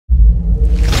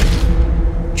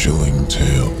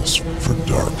Tales for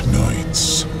Dark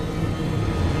Nights.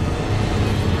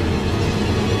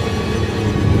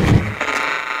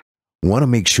 Want to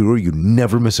make sure you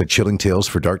never miss a Chilling Tales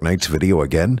for Dark Nights video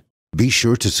again? Be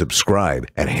sure to subscribe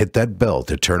and hit that bell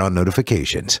to turn on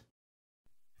notifications.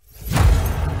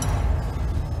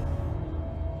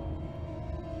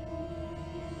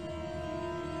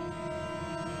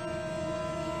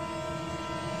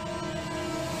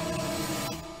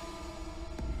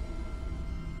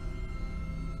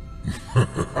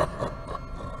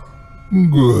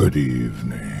 Good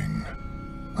evening.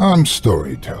 I'm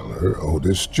storyteller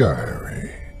Otis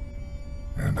Jiry,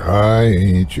 and I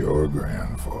ain't your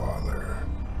grandfather.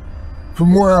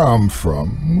 From where I'm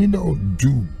from, we don't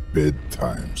do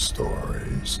bedtime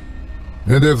stories.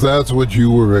 And if that's what you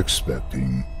were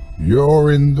expecting,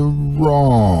 you're in the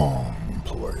wrong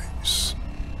place.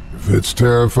 If it's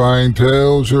terrifying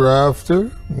tales you're after,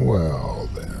 well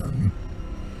then,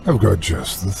 I've got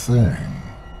just the thing.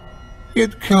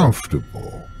 Get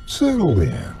comfortable, settle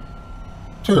in,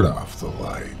 turn off the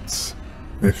lights,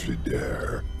 if you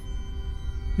dare.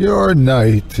 Your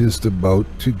night is about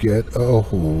to get a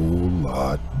whole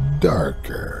lot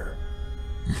darker.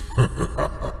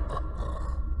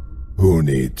 Who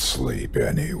needs sleep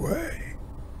anyway?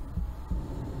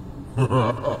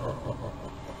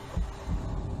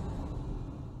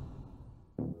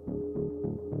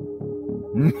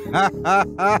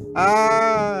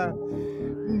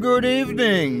 Good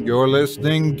evening. You're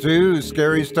listening to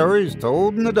Scary Stories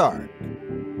Told in the Dark.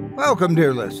 Welcome,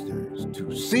 dear listeners,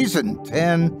 to Season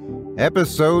 10,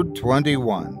 Episode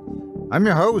 21. I'm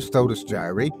your host, Otis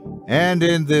Jiry, and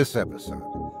in this episode,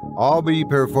 I'll be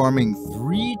performing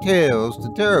 3 tales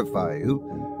to terrify you,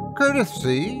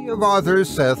 courtesy of author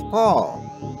Seth Paul,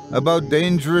 about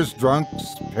dangerous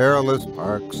drunks, perilous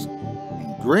parks,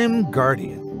 and grim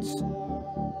guardians.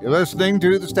 You're listening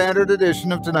to the standard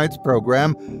edition of tonight's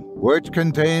program, which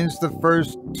contains the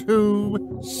first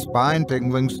 2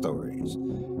 spine-tingling stories.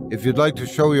 If you'd like to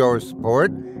show your support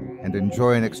and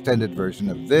enjoy an extended version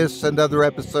of this and other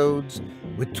episodes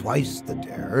with twice the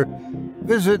terror,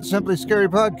 visit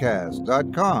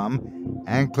simplyscarypodcast.com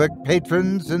and click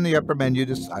Patrons in the upper menu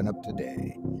to sign up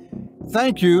today.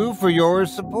 Thank you for your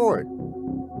support.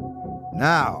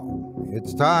 Now,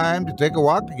 it's time to take a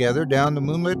walk together down the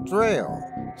moonlit trail.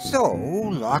 So,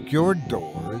 lock your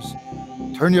doors,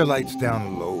 turn your lights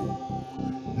down low,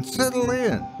 and settle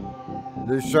in.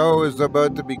 The show is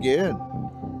about to begin.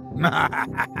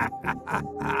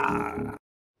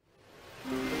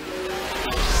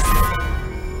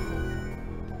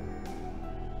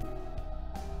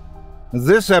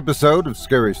 This episode of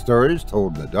Scary Stories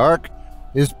Told in the Dark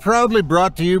is proudly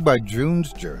brought to you by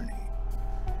June's Journey.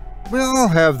 We all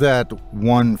have that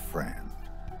one friend.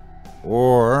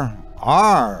 Or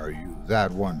are you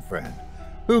that one friend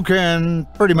who can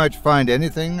pretty much find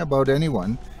anything about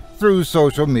anyone through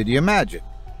social media magic?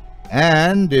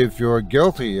 And if you're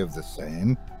guilty of the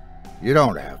same, you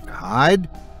don't have to hide.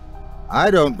 I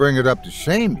don't bring it up to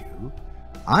shame you.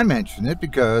 I mention it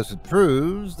because it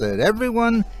proves that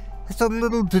everyone has a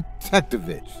little detective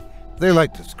itch they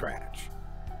like to scratch.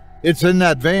 It's in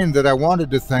that vein that I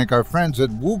wanted to thank our friends at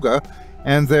Wooga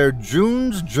and their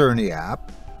June's Journey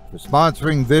app for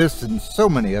sponsoring this and so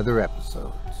many other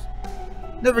episodes.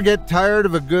 Never get tired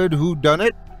of a good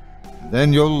whodunit?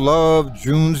 Then you'll love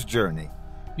June's Journey.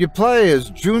 You play as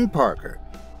June Parker,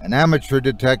 an amateur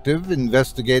detective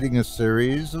investigating a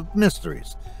series of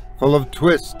mysteries, full of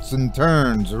twists and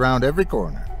turns around every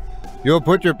corner. You'll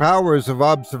put your powers of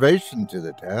observation to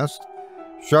the test,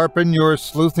 sharpen your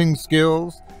sleuthing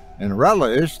skills, and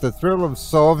relish the thrill of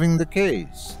solving the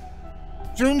case.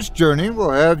 June's Journey will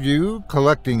have you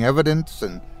collecting evidence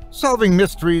and solving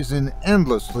mysteries in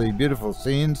endlessly beautiful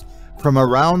scenes from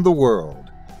around the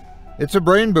world. It's a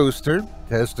brain booster,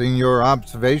 testing your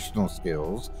observational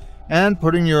skills and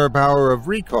putting your power of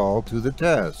recall to the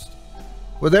test.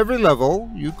 With every level,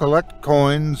 you collect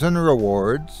coins and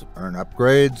rewards, earn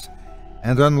upgrades,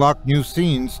 and unlock new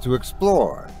scenes to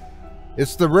explore.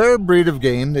 It's the rare breed of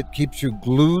game that keeps you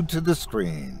glued to the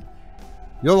screen.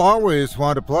 You'll always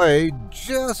want to play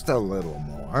just a little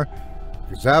more,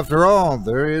 because after all,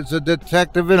 there is a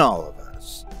detective in all of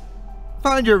us.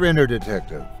 Find your inner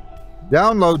detective.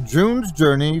 Download June's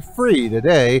Journey free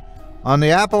today on the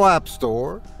Apple App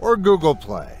Store or Google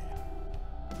Play.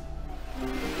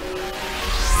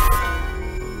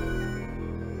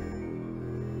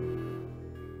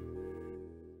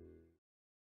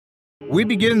 We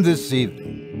begin this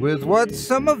evening with what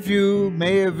some of you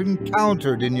may have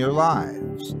encountered in your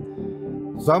lives.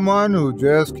 Someone who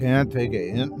just can't take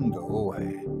a hint and go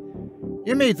away.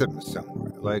 You meet them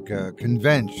somewhere, like a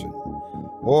convention,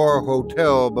 or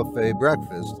hotel buffet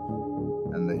breakfast,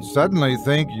 and they suddenly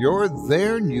think you're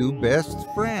their new best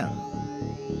friend.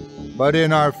 But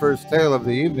in our first tale of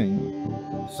the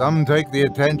evening, some take the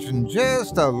attention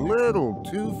just a little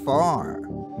too far.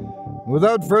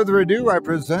 Without further ado, I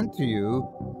present to you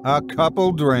A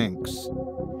Couple Drinks.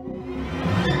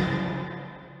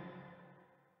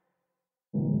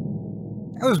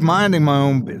 I was minding my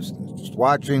own business, just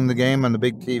watching the game on the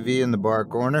big TV in the bar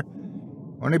corner,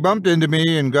 when he bumped into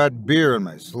me and got beer in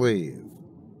my sleeve.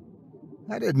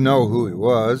 I didn't know who he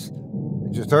was.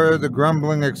 I just heard the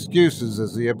grumbling excuses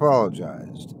as he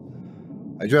apologized.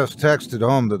 I just texted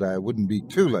home that I wouldn't be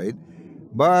too late,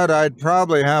 but I'd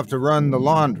probably have to run the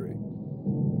laundry.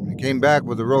 When he came back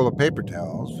with a roll of paper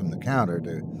towels from the counter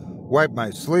to wipe my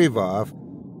sleeve off,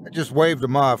 I just waved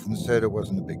him off and said it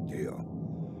wasn't a big deal.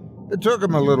 It took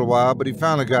him a little while, but he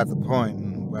finally got the point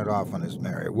and went off on his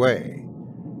merry way.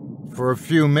 For a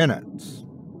few minutes.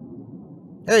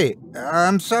 Hey,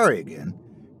 I'm sorry again.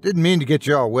 Didn't mean to get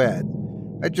you all wet.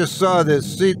 I just saw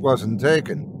this seat wasn't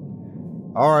taken.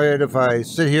 All right if I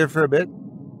sit here for a bit?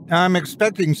 I'm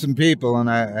expecting some people, and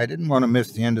I didn't want to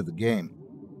miss the end of the game.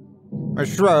 I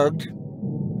shrugged.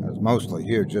 I was mostly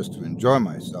here just to enjoy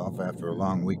myself after a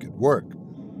long week at work.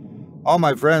 All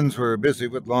my friends were busy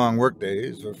with long work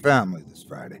days or family this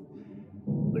Friday.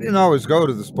 We didn't always go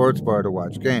to the sports bar to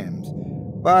watch games,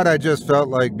 but I just felt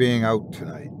like being out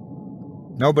tonight.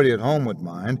 Nobody at home would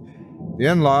mind. The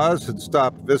in-laws had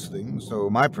stopped visiting, so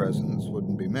my presence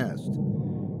wouldn't be missed.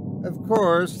 Of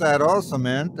course, that also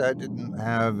meant I didn't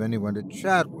have anyone to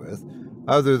chat with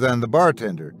other than the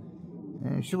bartender.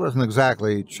 She wasn't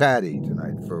exactly chatty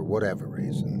tonight for whatever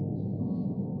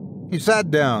reason. He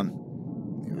sat down.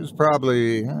 He was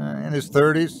probably in his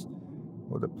 30s,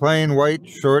 with a plain white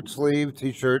short-sleeved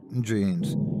t-shirt and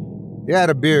jeans. He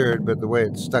had a beard, but the way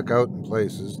it stuck out in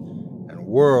places and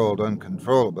whirled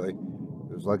uncontrollably,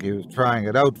 it was like he was trying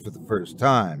it out for the first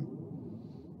time.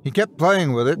 He kept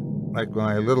playing with it, like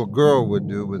my little girl would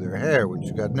do with her hair when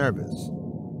she got nervous.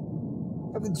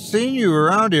 I haven't seen you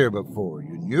around here before,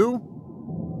 you knew?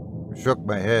 I shook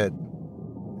my head.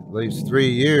 At least 3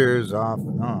 years off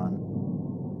and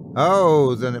on.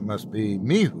 Oh, then it must be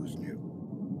me who's new.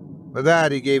 With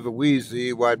that, he gave a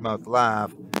wheezy, wide-mouthed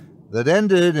laugh that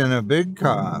ended in a big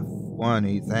cough, one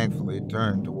he thankfully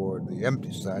turned toward the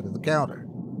empty side of the counter.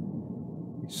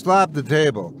 He slapped the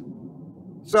table.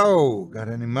 So, got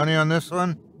any money on this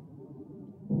one?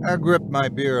 I gripped my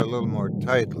beer a little more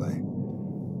tightly.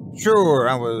 Sure,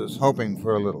 I was hoping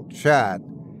for a little chat,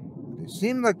 but he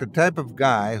seemed like the type of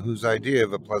guy whose idea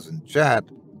of a pleasant chat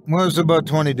was about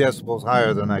 20 decibels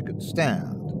higher than I could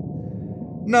stand.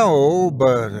 No,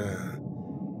 but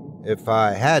if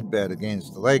I had bet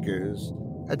against the Lakers,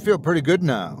 I'd feel pretty good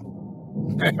now.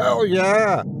 Hell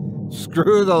yeah!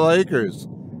 Screw the Lakers.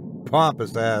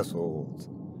 Pompous assholes.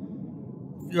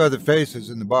 A few other faces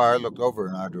in the bar looked over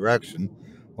in our direction,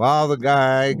 while the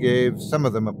guy gave some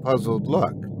of them a puzzled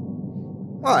look.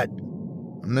 What?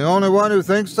 I'm the only one who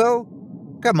thinks so?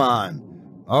 Come on.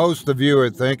 Most of you are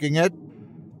thinking it.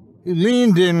 He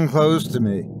leaned in close to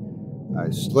me. I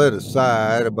slid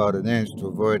aside about an inch to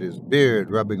avoid his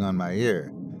beard rubbing on my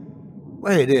ear.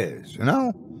 Way it is, you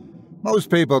know?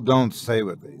 Most people don't say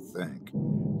what they think.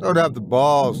 Don't have the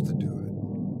balls to do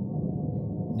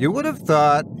it. You would have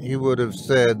thought he would have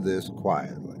said this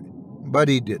quietly, but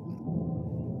he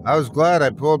didn't. I was glad I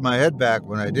pulled my head back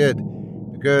when I did,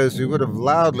 because he would have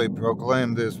loudly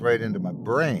proclaimed this right into my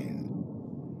brain.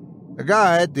 The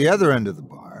guy at the other end of the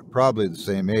bar, probably the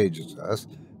same age as us,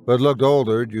 but looked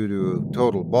older due to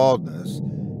total baldness,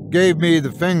 gave me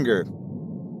the finger.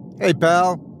 Hey,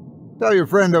 pal, tell your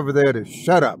friend over there to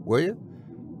shut up, will you?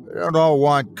 We don't all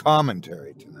want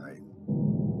commentary tonight.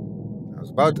 I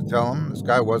was about to tell him this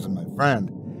guy wasn't my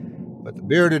friend, but the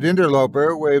bearded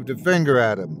interloper waved a finger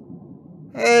at him.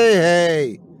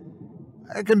 Hey,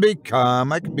 I can be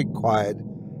calm, I can be quiet.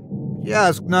 You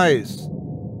ask nice.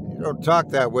 You don't talk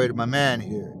that way to my man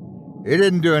here. He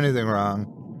didn't do anything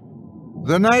wrong.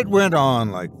 The night went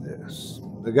on like this.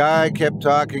 The guy kept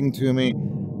talking to me,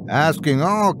 asking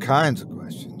all kinds of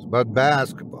questions about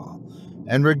basketball,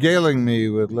 and regaling me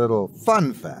with little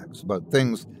fun facts about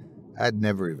things I'd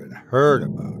never even heard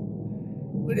about.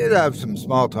 We did have some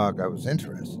small talk I was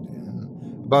interested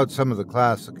in, about some of the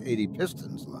classic 80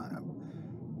 Pistons lineup,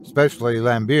 especially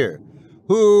Lambier,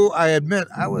 who I admit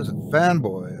I was a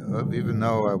fanboy of, even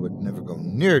though I would never go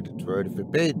near Detroit if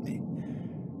it paid me.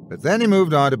 But then he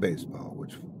moved on to baseball,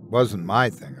 which wasn't my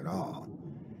thing at all.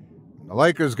 When the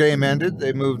Lakers game ended,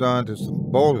 they moved on to some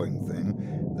bowling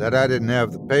thing that I didn't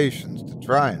have the patience to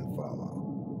try and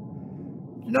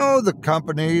follow. You know the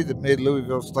company that made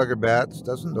Louisville Slugger bats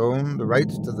doesn't own the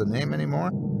rights to the name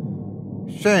anymore?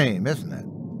 Shame, isn't it?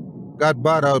 Got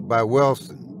bought out by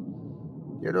Wilson.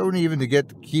 You don't even get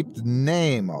to keep the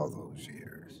name all those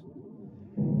years.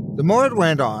 The more it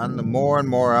went on, the more and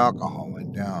more alcohol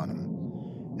went down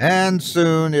him. And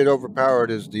soon it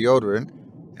overpowered his deodorant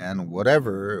and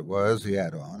whatever it was he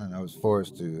had on, and I was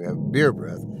forced to have beer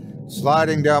breath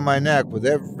sliding down my neck with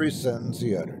every sentence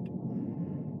he uttered.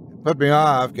 It put me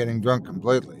off getting drunk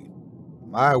completely.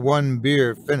 My one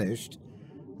beer finished.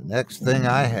 The next thing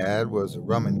I had was a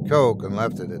rum and coke and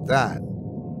left it at that.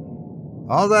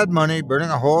 All that money burning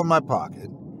a hole in my pocket,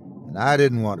 and I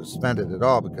didn't want to spend it at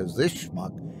all because this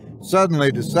schmuck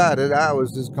suddenly decided I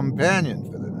was his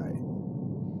companion for the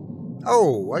night.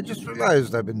 Oh, I just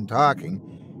realized I've been talking,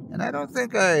 and I don't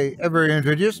think I ever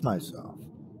introduced myself.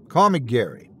 Call me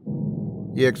Gary.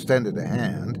 He extended a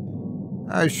hand.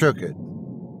 I shook it.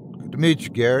 Good to meet you,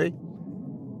 Gary.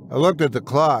 I looked at the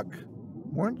clock.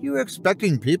 Weren't you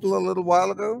expecting people a little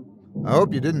while ago? I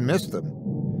hope you didn't miss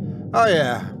them. Oh,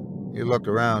 yeah. He looked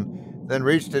around, then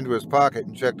reached into his pocket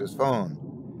and checked his phone.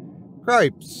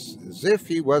 Cripes, as if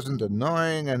he wasn't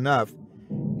annoying enough,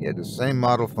 he had the same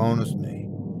model phone as me.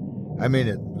 I mean,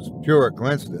 it was pure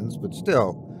coincidence, but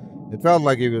still, it felt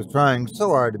like he was trying so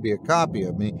hard to be a copy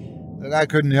of me that I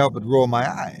couldn't help but roll my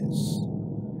eyes.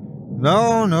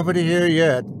 No, nobody here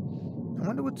yet. I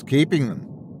wonder what's keeping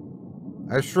them.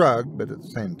 I shrugged, but at the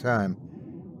same time,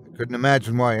 I couldn't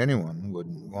imagine why anyone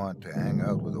wouldn't want to hang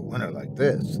out with a winner like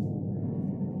this.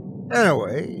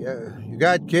 Anyway, you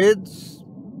got kids?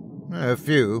 A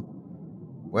few.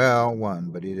 Well,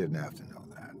 one, but he didn't have to know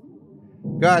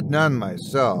that. Got none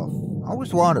myself.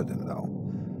 Always wanted them, though.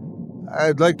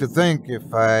 I'd like to think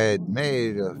if I'd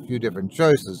made a few different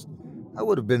choices, I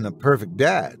would have been the perfect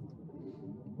dad.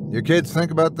 Your kids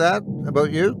think about that?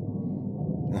 About you?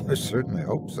 Well, I certainly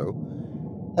hope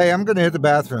so. Hey, I'm going to hit the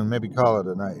bathroom, maybe call it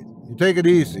a night. You take it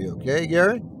easy, okay,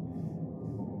 Gary?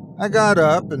 I got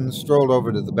up and strolled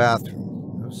over to the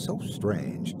bathroom. It was so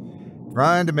strange,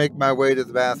 trying to make my way to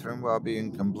the bathroom while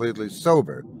being completely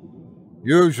sober.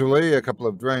 Usually, a couple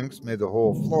of drinks made the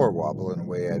whole floor wobble in a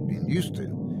way I'd been used to.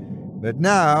 But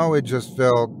now it just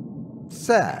felt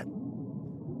sad.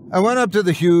 I went up to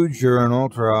the huge urinal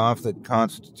trough that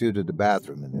constituted a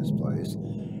bathroom in this place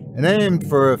and aimed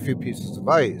for a few pieces of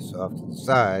ice off to the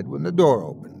side when the door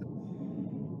opened.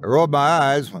 I rolled my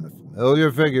eyes when a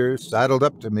familiar figure sidled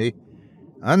up to me,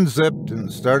 unzipped,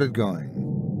 and started going.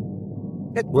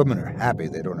 Yet women are happy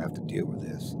they don't have to deal with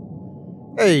this.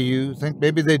 Hey, you think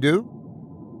maybe they do?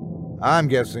 I'm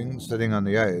guessing sitting on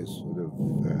the ice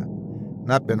would have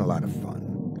not been a lot of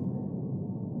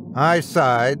fun. I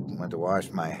sighed, went to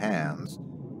wash my hands,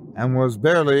 and was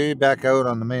barely back out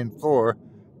on the main floor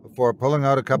before pulling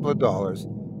out a couple of dollars,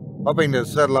 hoping to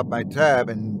settle up my tab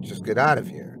and just get out of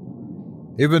here.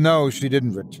 Even though she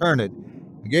didn't return it,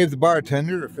 I gave the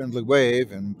bartender a friendly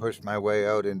wave and pushed my way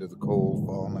out into the cold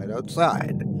fall night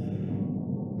outside.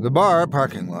 The bar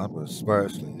parking lot was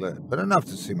sparsely lit, but enough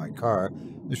to see my car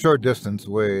the short distance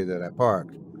away that I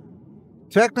parked.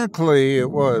 Technically,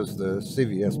 it was the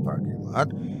CVS parking lot,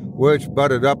 which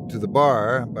butted up to the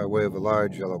bar by way of a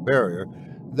large yellow barrier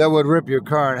that would rip your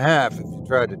car in half if you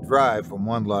tried to drive from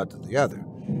one lot to the other.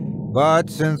 But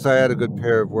since I had a good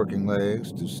pair of working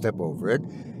legs to step over it,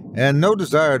 and no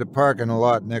desire to park in a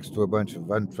lot next to a bunch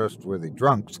of untrustworthy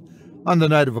drunks on the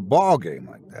night of a ball game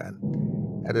like that,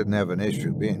 I didn't have an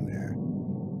issue being there.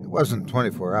 It wasn't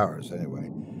 24 hours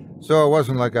anyway, so it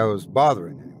wasn't like I was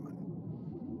bothering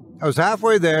anyone. I was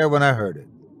halfway there when I heard it.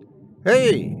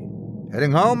 Hey,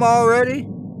 heading home already?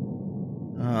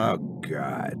 Oh,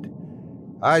 God.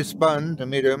 I spun to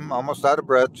meet him, almost out of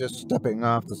breath, just stepping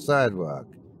off the sidewalk.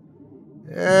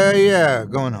 Yeah,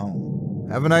 going home.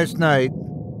 Have a nice night.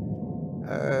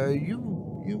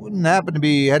 You wouldn't happen to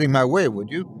be heading my way,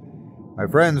 would you? My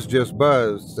friends just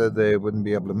buzzed, said they wouldn't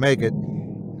be able to make it,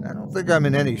 and I don't think I'm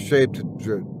in any shape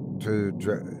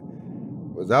to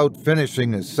Without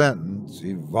finishing his sentence,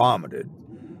 he vomited.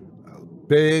 A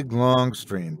big, long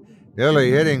stream,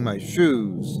 nearly hitting my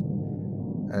shoes.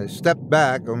 I stepped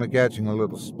back, only catching a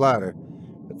little splatter,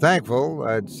 but thankful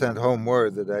I'd sent home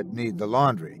word that I'd need the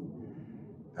laundry.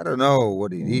 I don't know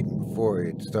what he'd eaten before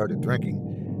he'd started drinking,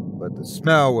 but the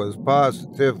smell was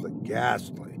positively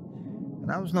ghastly,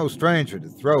 and I was no stranger to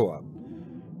throw up.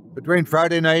 Between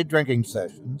Friday night drinking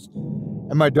sessions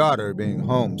and my daughter being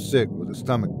home sick with a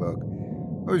stomach bug,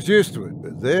 I was used to it,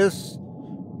 but this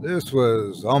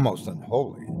was almost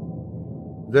unholy.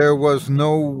 There was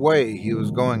no way he was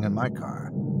going in my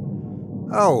car.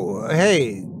 Oh,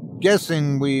 hey,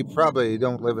 guessing we probably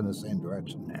don't live in the same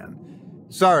direction, man.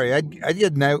 Sorry, I'd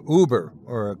get an Uber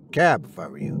or a cab if I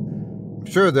were you. I'm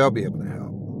sure they'll be able to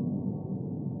help.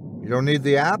 You don't need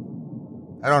the app?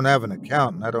 I don't have an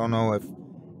account, and I don't know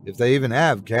if they even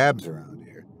have cabs around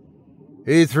here.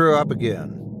 He threw up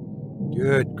again.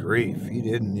 Good grief, he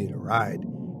didn't need a ride.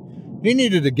 He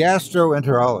needed a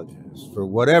gastroenterologist for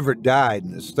whatever died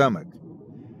in his stomach.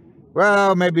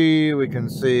 Well, maybe we can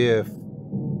see if...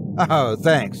 Oh,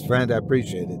 thanks, friend, I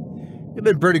appreciate it. You've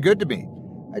been pretty good to me.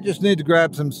 I just need to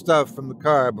grab some stuff from the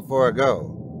car before I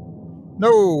go.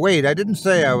 No, wait, I didn't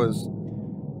say I was...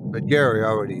 But Gary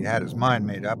already had his mind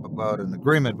made up about an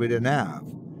agreement we didn't have.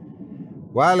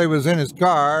 While he was in his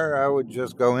car, I would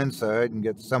just go inside and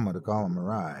get someone to call him a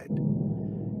ride.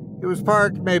 He was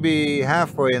parked maybe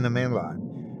halfway in the main lot,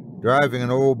 driving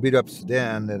an old beat-up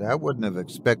sedan that I wouldn't have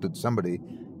expected somebody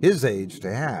his age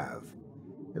to have.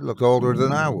 It looked older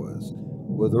than I was,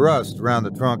 with rust around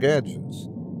the trunk edges.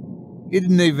 He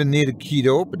didn't even need a key to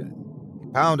open it.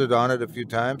 He pounded on it a few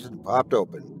times and it popped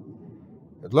open.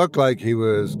 It looked like he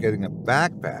was getting a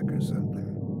backpack or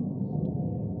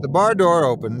something. The bar door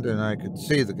opened, and I could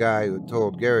see the guy who had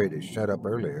told Gary to shut up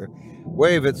earlier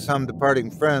wave at some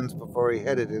departing friends before he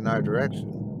headed in our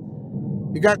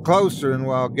direction. He got closer, and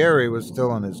while Gary was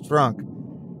still in his trunk,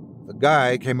 the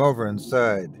guy came over and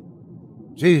sighed.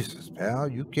 Jesus, pal,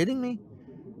 you kidding me?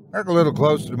 Park a little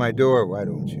closer to my door, why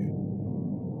don't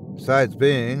you? Besides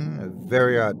being a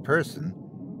very odd person,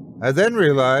 I then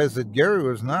realized that Gary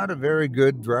was not a very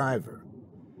good driver.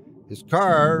 His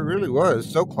car really was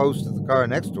so close to the car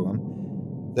next to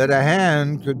him that a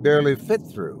hand could barely fit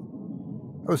through.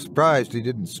 I was surprised he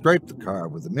didn't scrape the car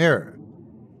with the mirror.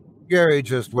 Gary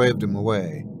just waved him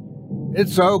away.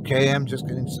 It's okay, I'm just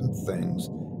getting some things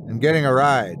and getting a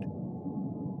ride.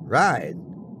 Ride?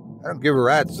 I don't give a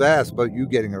rat's ass about you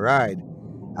getting a ride.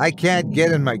 I can't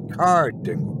get in my car,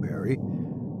 Dingleberry.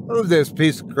 Move this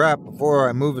piece of crap before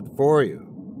I move it for you.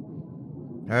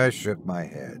 I shook my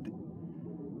head.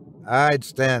 I'd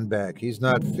stand back. He's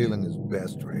not feeling his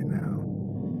best right now.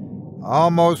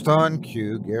 Almost on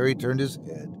cue, Gary turned his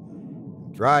head,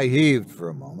 dry heaved for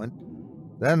a moment,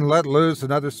 then let loose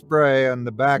another spray on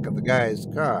the back of the guy's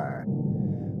car.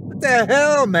 What the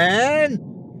hell, man?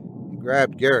 He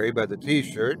grabbed Gary by the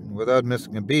t-shirt and, without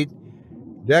missing a beat,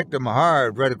 decked him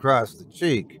hard right across the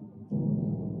cheek.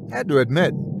 I had to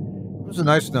admit, it was a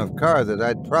nice enough car that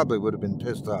I probably would have been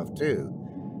pissed off too,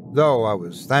 though I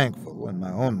was thankful in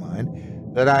my own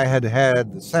mind that I had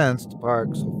had the sense to park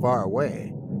so far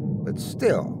away. But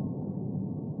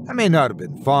still, I may not have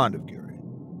been fond of Gary,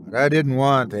 but I didn't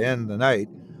want to end the night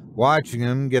watching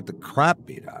him get the crap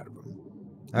beat out of him.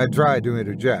 I tried to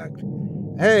interject.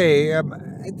 Hey, I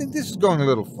think this is going a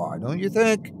little far, don't you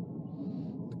think?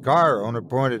 The car owner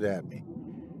pointed at me.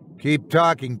 Keep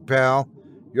talking, pal.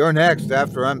 You're next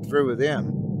after I'm through with him.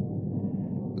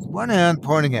 With one hand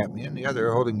pointing at me and the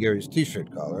other holding Gary's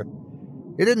t-shirt collar,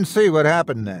 he didn't see what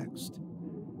happened next.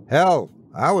 Hell,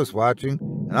 I was watching,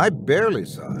 and I barely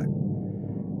saw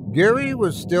it. Gary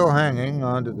was still hanging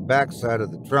onto the backside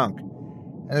of the trunk,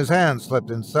 and his hand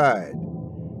slipped inside.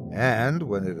 And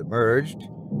when it emerged,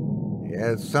 he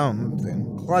had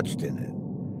something clutched in it.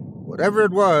 Whatever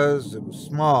it was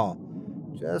small,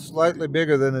 just slightly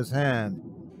bigger than his hand,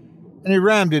 and he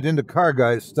rammed it into Car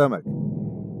Guy's stomach.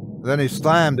 Then he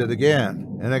slammed it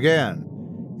again, and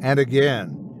again, and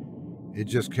again. It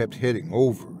just kept hitting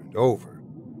over and over.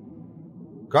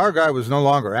 Car Guy was no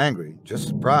longer angry, just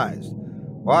surprised,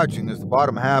 watching as the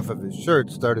bottom half of his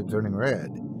shirt started turning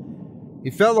red.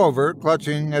 He fell over,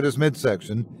 clutching at his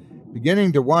midsection,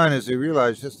 beginning to whine as he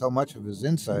realized just how much of his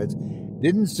insides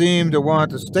didn't seem to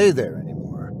want to stay there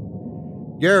anymore.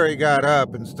 Gary got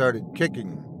up and started kicking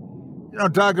him. You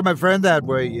don't talk to my friend that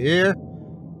way, you hear?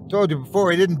 I told you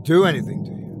before he didn't do anything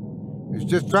to you. He was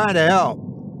just trying to help.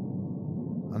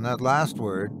 On that last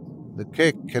word, the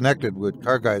kick connected with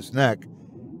Car Guy's neck,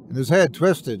 and his head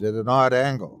twisted at an odd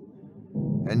angle.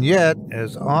 And yet,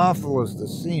 as awful as the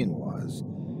scene was,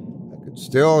 I could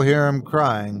still hear him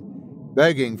crying,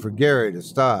 begging for Gary to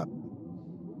stop.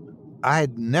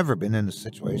 I'd never been in a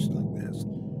situation like this.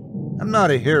 I'm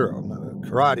not a hero, I'm not a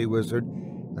karate wizard,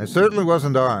 and I certainly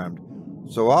wasn't armed,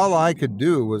 so all I could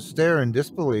do was stare in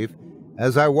disbelief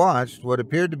as I watched what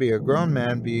appeared to be a grown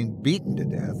man being beaten to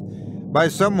death by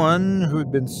someone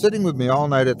who'd been sitting with me all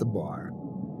night at the bar.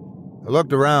 I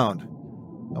looked around.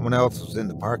 No one else was in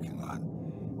the parking lot.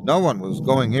 No one was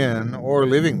going in or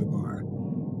leaving the bar.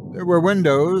 There were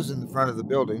windows in the front of the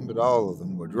building, but all of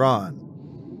them were drawn.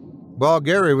 While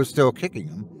Gary was still kicking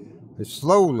him, I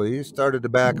slowly started to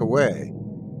back away.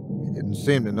 He didn't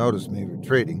seem to notice me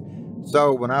retreating,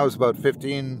 so when I was about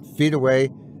 15 feet away,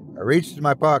 I I reached in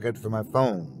my pocket for my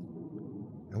phone.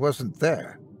 It wasn't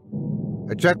there.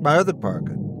 I checked my other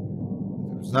pocket.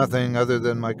 There was nothing other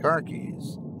than my car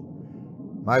keys.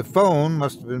 My phone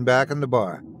must have been back in the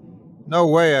bar. No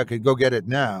way I could go get it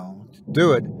now. To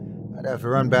do it, I'd have to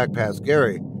run back past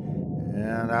Gary,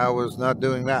 and I was not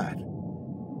doing that.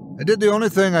 I did the only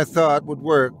thing I thought would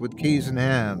work with keys in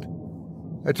hand.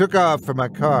 I took off for my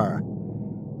car.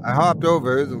 I hopped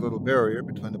over the little barrier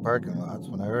between the parking lots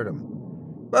when I heard him.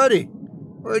 "Buddy,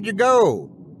 where'd you go?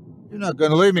 You're not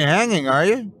going to leave me hanging, are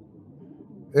you?"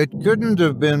 It couldn't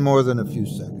have been more than a few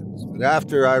seconds, but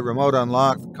after I remote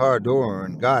unlocked the car door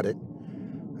and got it,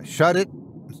 I shut it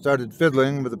and started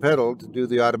fiddling with the pedal to do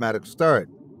the automatic start.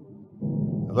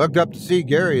 I looked up to see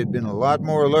Gary had been a lot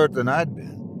more alert than I'd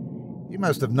been. He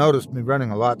must have noticed me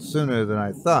running a lot sooner than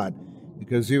I thought,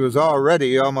 because he was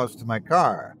already almost to my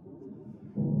car.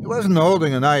 He wasn't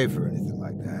holding a knife or anything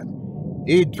like that.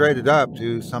 He'd traded up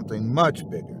to something much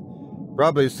bigger,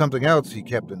 probably something else he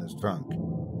kept in his trunk.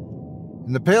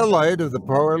 In the pale light of the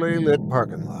poorly lit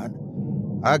parking lot,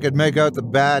 I could make out the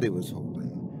bat he was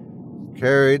holding. It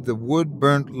carried the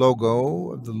wood-burnt logo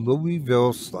of the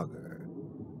Louisville Slugger.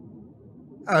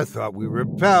 "I thought we were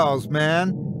pals,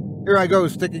 man. Here I go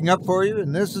sticking up for you,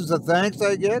 and this is the thanks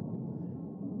I get?"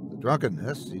 The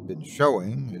drunkenness he'd been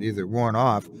showing had either worn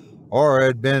off or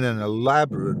had been an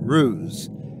elaborate ruse.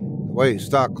 The way he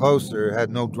stalked closer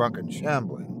had no drunken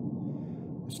shambling.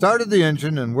 I started the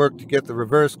engine and worked to get the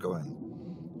reverse going.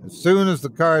 As soon as the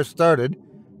car started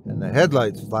and the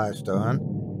headlights flashed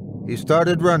on, he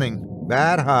started running,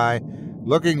 bat high,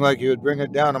 looking like he would bring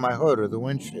it down on my hood or the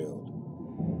windshield.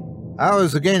 I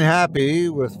was again happy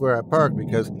with where I parked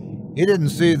because he didn't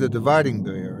see the dividing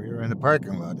barrier in the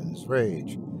parking lot in his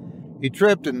rage. He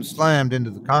tripped and slammed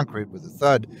into the concrete with a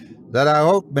thud that I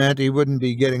hoped meant he wouldn't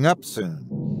be getting up soon.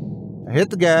 I hit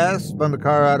the gas, spun the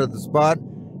car out of the spot,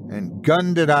 and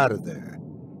gunned it out of there.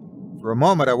 For a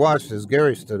moment I watched as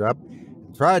Gary stood up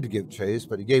and tried to give chase,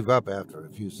 but he gave up after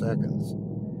a few seconds.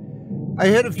 I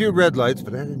hit a few red lights,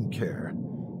 but I didn't care.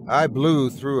 I blew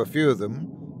through a few of them,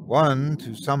 one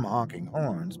to some honking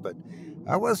horns, but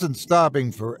I wasn't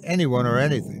stopping for anyone or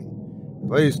anything, at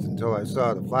least until I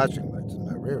saw the flashing lights in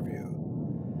my rear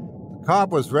view. The cop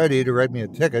was ready to write me a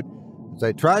ticket as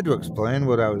I tried to explain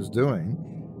what I was doing,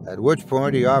 at which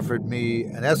point he offered me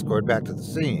an escort back to the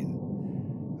scene.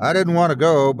 I didn't want to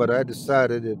go, but I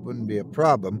decided it wouldn't be a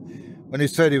problem when he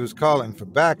said he was calling for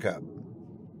backup.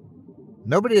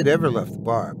 Nobody had ever left the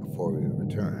bar before we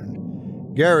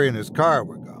returned. Gary and his car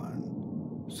were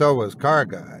gone. So was Car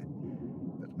Guy.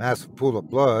 But the massive pool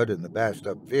of blood in the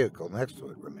bashed-up vehicle next to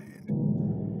it remained.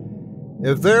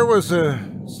 If there was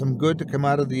some good to come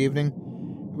out of the evening,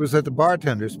 it was that the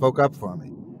bartender spoke up for me.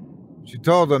 She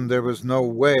told him there was no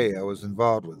way I was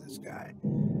involved with this guy.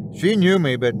 She knew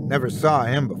me but never saw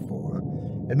him before,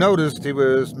 and noticed he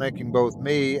was making both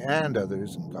me and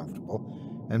others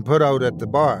uncomfortable and put out at the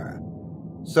bar.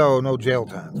 So no jail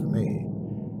time for me.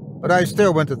 But I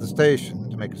still went to the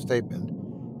station to make a statement,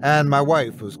 and my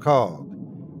wife was called.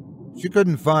 She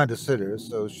couldn't find a sitter,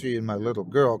 so she and my little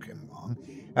girl came along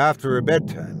after her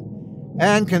bedtime,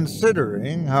 and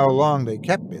considering how long they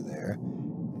kept me there,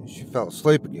 she fell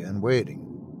asleep again, waiting.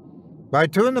 By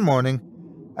 2 a.m,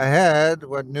 I had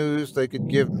what news they could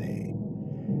give me.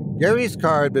 Gary's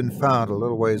car had been found a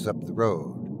little ways up the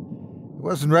road. It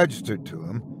wasn't registered to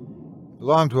him. It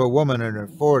belonged to a woman in her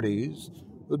 40s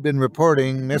who'd been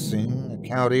reporting missing a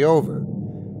county over,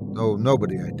 though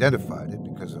nobody identified it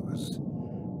because it was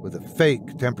with a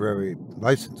fake temporary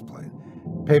license plate,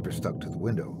 paper stuck to the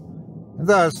window, and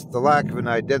thus the lack of an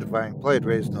identifying plate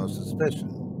raised no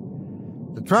suspicion.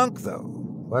 The trunk, though,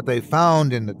 what they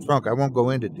found in the trunk, I won't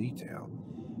go into detail.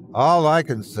 All I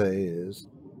can say is,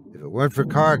 if it weren't for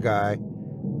Car Guy,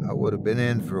 I would have been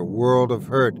in for a world of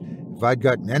hurt if I'd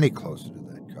gotten any closer to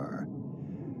that car.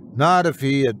 Not if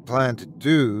he had planned to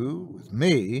do with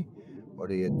me what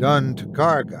he had done to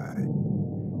Car Guy.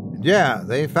 And yeah,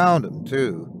 they found him,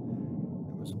 too.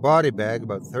 There was a body bag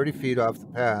about 30 feet off the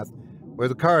path where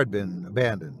the car had been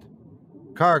abandoned.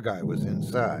 Car Guy was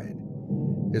inside.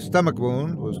 His stomach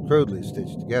wound was crudely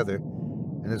stitched together,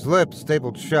 and his lips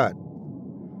stapled shut.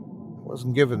 I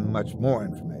wasn't given much more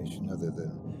information other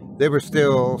than they were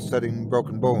still setting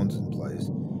broken bones in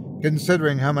place,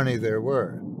 considering how many there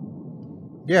were.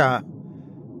 Yeah,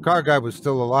 Car Guy was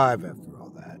still alive after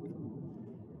all that.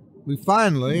 We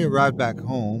finally arrived back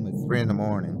home at 3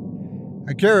 a.m.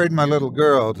 I carried my little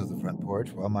girl to the front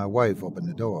porch while my wife opened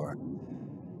the door.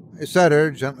 I set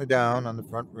her gently down on the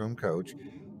front room couch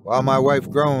while my wife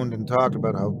groaned and talked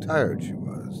about how tired she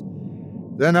was,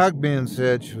 then hugged me and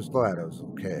said she was glad I was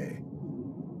okay.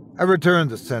 I returned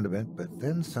the sentiment, but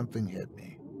then something hit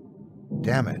me.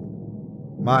 Damn it.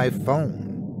 My phone.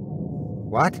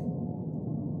 What?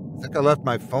 I think I left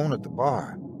my phone at the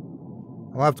bar.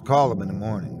 I'll have to call them in the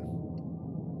morning.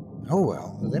 Oh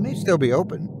well, they may still be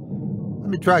open. Let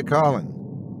me try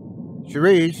calling. She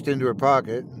reached into her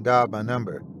pocket and dialed my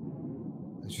number.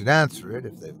 They should answer it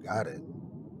if they've got it.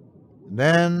 And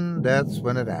then that's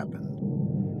when it happened.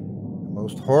 The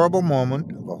most horrible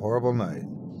moment of a horrible night.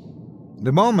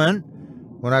 The moment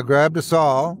when I grabbed us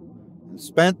all and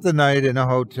spent the night in a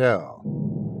hotel.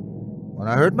 When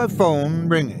I heard my phone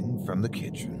ringing from the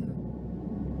kitchen.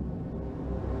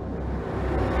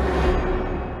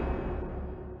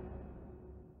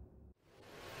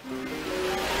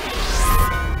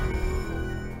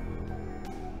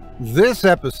 This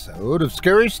episode of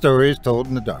Scary Stories Told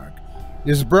in the Dark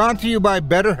is brought to you by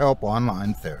BetterHelp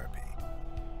Online Therapy.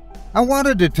 I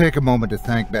wanted to take a moment to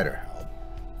thank BetterHelp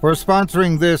for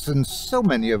sponsoring this and so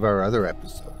many of our other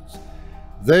episodes.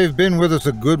 They've been with us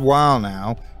a good while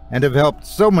now and have helped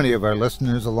so many of our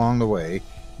listeners along the way,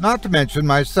 not to mention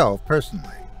myself personally.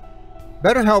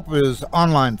 BetterHelp is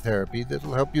online therapy that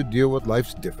will help you deal with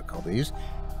life's difficulties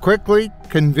quickly,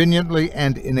 conveniently,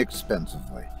 and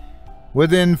inexpensively.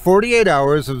 Within 48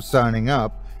 hours of signing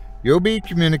up, you'll be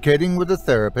communicating with a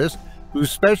therapist who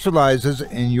specializes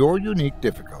in your unique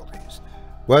difficulties,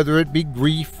 whether it be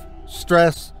grief,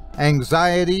 stress,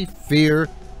 anxiety, fear,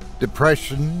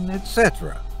 depression,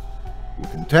 etc. You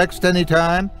can text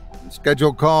anytime and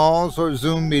schedule calls or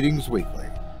Zoom meetings weekly.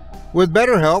 With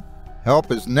BetterHelp,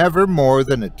 help is never more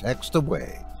than a text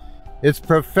away. It's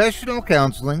professional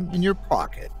counseling in your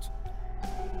pocket.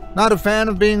 Not a fan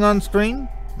of being on screen?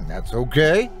 That's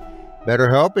okay.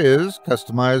 BetterHelp is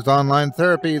customized online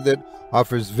therapy that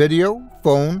offers video,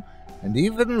 phone, and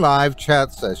even live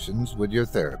chat sessions with your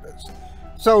therapist.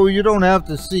 So you don't have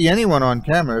to see anyone on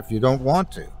camera if you don't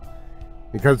want to.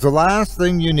 Because the last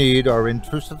thing you need are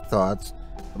intrusive thoughts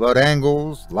about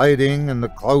angles, lighting, and the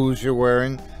clothes you're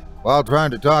wearing while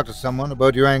trying to talk to someone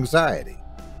about your anxiety.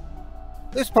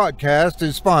 This podcast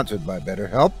is sponsored by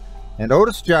BetterHelp and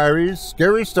Otis Jiry's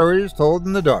Scary Stories Told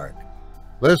in the Dark.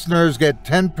 Listeners get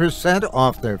 10%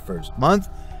 off their first month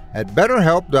at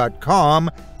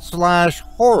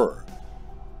betterhelp.com/horror.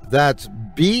 That's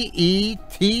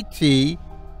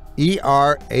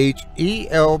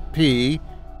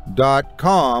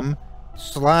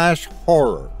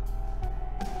BETTERHELP.com/horror.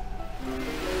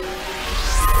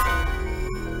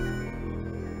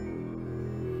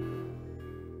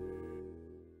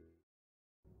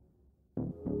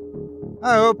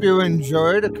 I hope you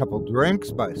enjoyed A Couple Drinks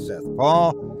by Seth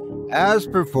Paul, as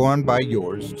performed by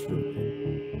yours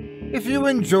truly. If you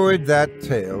enjoyed that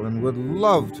tale and would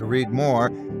love to read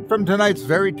more from tonight's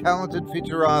very talented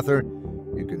feature author,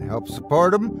 you can help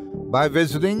support him by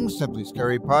visiting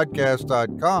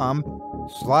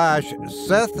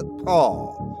simplyscarypodcast.com/Seth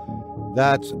Paul.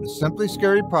 That's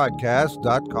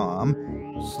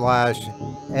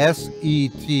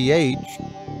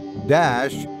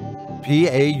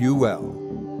simplyscarypodcast.com/SETH-PAUL.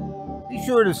 Be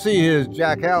sure to see his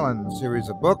Jack Allen series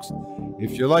of books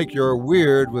if you like your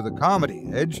weird with a comedy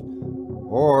edge,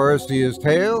 or see his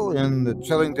tale in the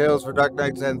Chilling Tales for Dark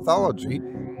Nights Anthology,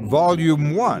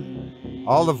 Volume 1,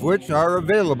 all of which are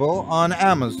available on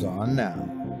Amazon now.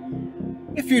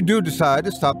 If you do decide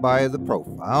to stop by the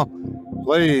profile,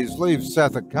 please leave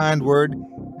Seth a kind word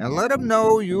and let him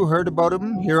know you heard about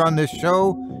him here on this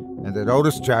show and that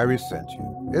Otis Jiry sent you.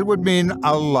 It would mean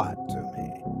a lot to me.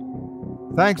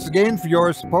 Thanks again for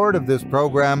your support of this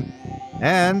program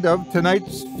and of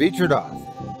tonight's featured author.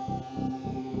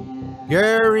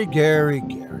 Gary,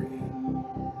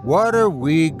 what are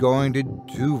we going to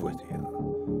do with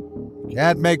you? You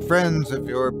can't make friends if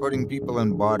you're putting people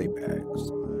in body bags.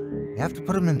 You have to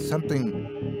put them in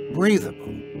something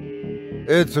breathable.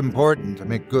 It's important to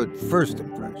make good first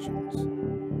impressions.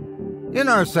 In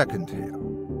our second tale,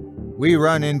 we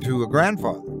run into a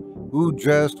grandfather who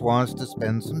just wants to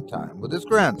spend some time with his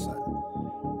grandson.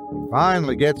 He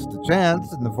finally gets the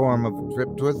chance in the form of a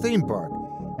trip to a theme park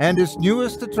and its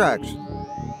newest attraction.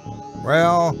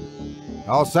 Well,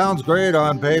 all sounds great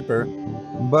on paper,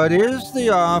 but is the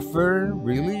offer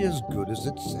really as good as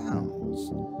it sounds?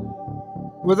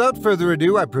 Without further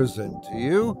ado, I present to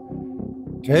you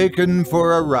Taken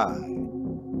for a Ride.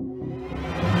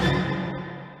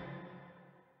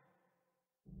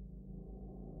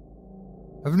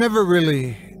 I've never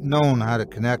really known how to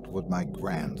connect with my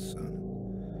grandson.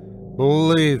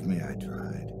 Believe me, I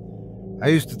tried. I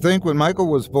used to think when Michael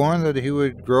was born that he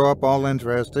would grow up all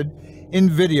interested in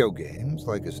video games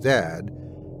like his dad,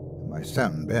 my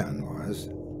son Ben was.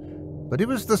 But he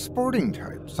was the sporting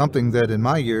type, something that in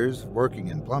my years working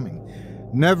in plumbing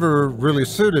never really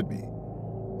suited me.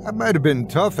 I might have been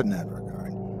tough in that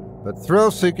regard, but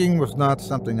thrill-seeking was not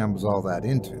something I was all that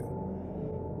into.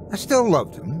 I still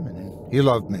loved him, and he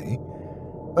loved me,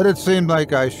 but it seemed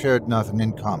like I shared nothing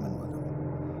in common with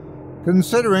him.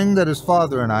 Considering that his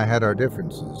father and I had our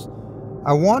differences,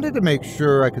 I wanted to make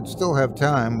sure I could still have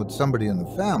time with somebody in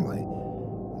the family,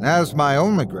 and as my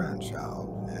only grandchild,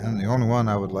 and the only one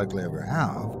I would likely ever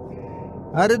have,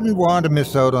 I didn't want to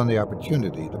miss out on the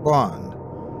opportunity to bond.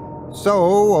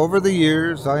 So, over the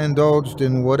years, I indulged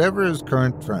in whatever is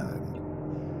current trend.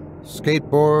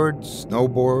 Skateboard,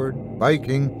 snowboard,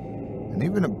 biking, and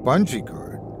even a bungee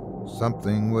cord,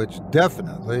 something which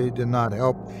definitely did not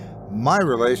help my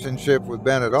relationship with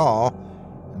Ben at all,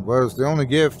 and was the only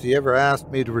gift he ever asked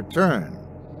me to return.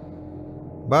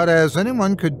 But as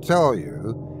anyone could tell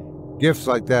you, gifts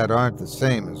like that aren't the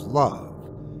same as love.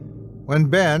 When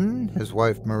Ben, his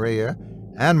wife Maria,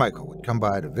 and Michael would come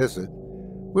by to visit,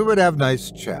 we would have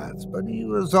nice chats, but he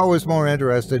was always more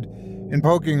interested in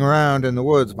poking around in the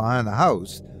woods behind the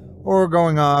house, or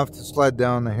going off to sled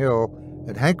down the hill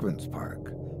at Hankman's Park,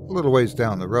 a little ways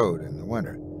down the road in the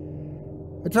winter.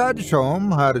 I tried to show him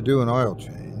how to do an oil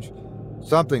change,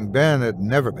 something Ben had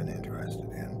never been interested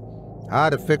in, how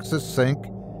to fix a sink,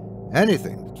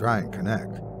 anything to try and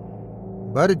connect.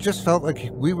 But it just felt like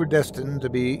we were destined to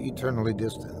be eternally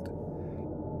distant.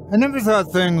 I never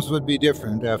thought things would be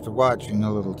different after watching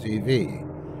a little TV.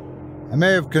 I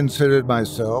may have considered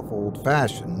myself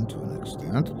old-fashioned to an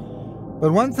extent,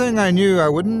 but one thing I knew I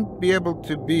wouldn't be able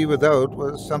to be without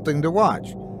was something to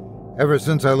watch, ever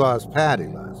since I lost Patty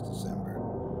last December.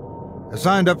 I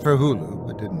signed up for Hulu,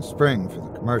 but didn't spring for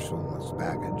the commercial-less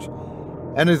package.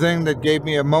 Anything that gave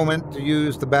me a moment to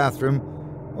use the bathroom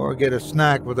or get a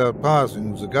snack without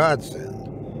pausing was a godsend,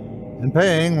 and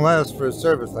paying less for a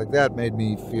service like that made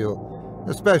me feel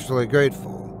especially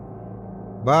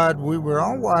grateful. But we were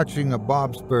all watching a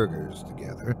Bob's Burgers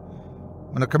together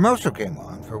when a commercial came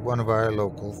on for one of our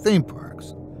local theme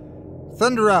parks.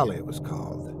 Thunder Alley it was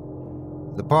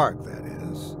called. The park, that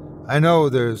is. I know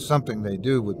there's something they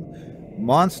do with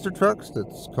monster trucks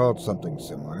that's called something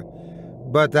similar,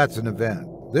 but that's an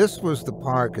event. This was the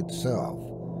park itself.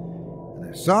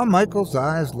 I saw Michael's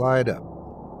eyes light up.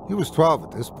 He was 12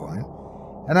 at this point,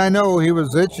 and I know he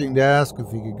was itching to ask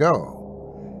if he could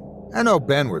go. I know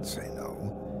Ben would say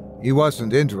no. He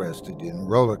wasn't interested in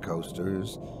roller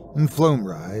coasters and flume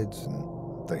rides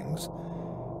and things.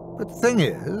 But the thing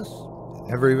is, it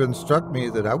never even struck me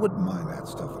that I wouldn't mind that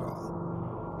stuff at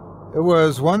all. It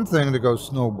was one thing to go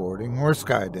snowboarding or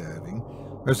skydiving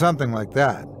or something like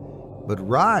that, but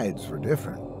rides were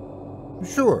different.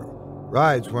 Sure,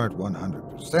 rides weren't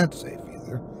 100% safe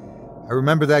either. I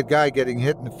remember that guy getting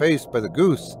hit in the face by the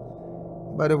goose,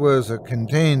 but it was a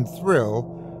contained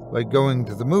thrill like going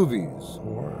to the movies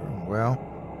or, well,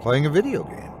 playing a video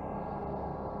game.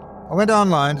 I went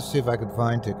online to see if I could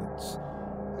find tickets.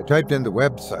 I typed in the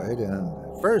website, and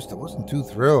at first I wasn't too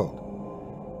thrilled.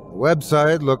 The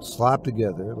website looked slopped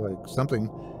together like something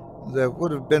that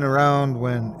would have been around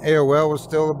when AOL was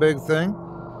still a big thing.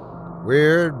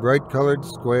 Weird, bright-colored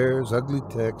squares, ugly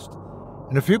text,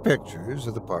 and a few pictures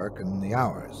of the park and the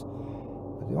hours.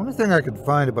 But the only thing I could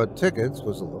find about tickets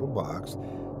was a little box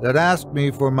that asked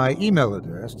me for my email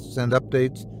address to send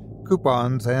updates,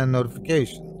 coupons, and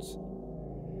notifications.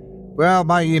 Well,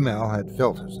 my email had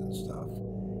filters and stuff.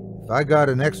 If I got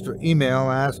an extra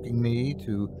email asking me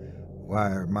to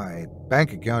wire my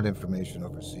bank account information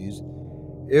overseas,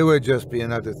 it would just be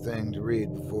another thing to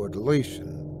read before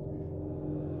deletion.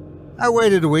 I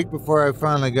waited a week before I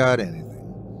finally got anything.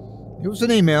 It was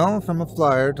an email from a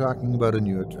flyer talking about a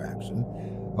new attraction,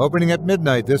 opening at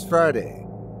midnight this Friday.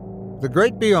 The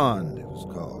Great Beyond, it was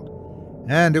called,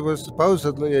 and it was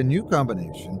supposedly a new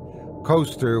combination,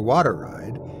 coaster water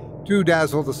ride, to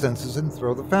dazzle the senses and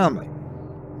thrill the family.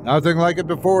 Nothing like it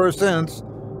before or since.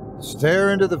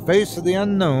 Stare into the face of the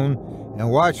unknown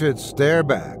and watch it stare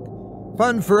back.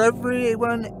 Fun for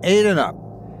everyone 8 and up.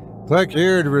 Click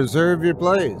here to reserve your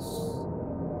place.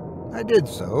 I did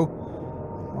so.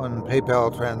 One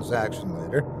PayPal transaction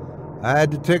later, I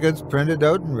had the tickets printed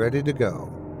out and ready to go.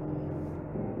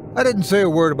 I didn't say a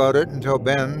word about it until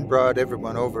Ben brought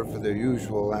everyone over for their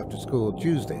usual after-school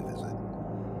Tuesday visit.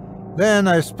 Then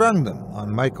I sprung them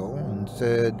on Michael and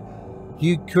said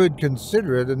he could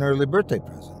consider it an early birthday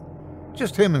present.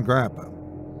 Just him and Grandpa.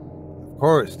 Of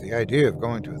course, the idea of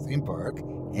going to a theme park,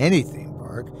 any theme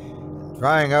park, and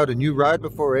trying out a new ride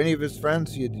before any of his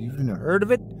friends he had even heard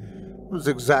of it, was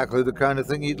exactly the kind of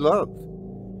thing he'd love.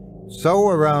 So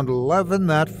around 11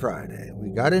 that Friday, we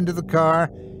got into the car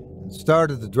and and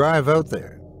started the drive out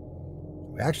there.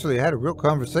 We actually had a real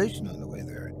conversation on the way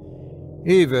there,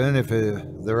 even if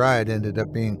the ride ended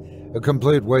up being a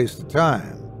complete waste of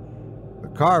time. The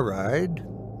car ride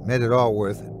made it all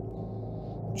worth it.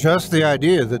 Just the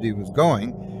idea that he was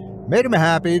going made him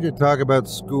happy to talk about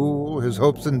school, his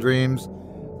hopes and dreams,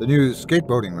 the new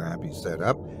skateboarding ramp he set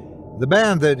up, the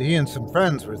band that he and some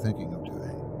friends were thinking of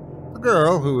doing, the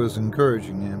girl who was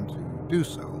encouraging him to do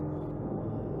so.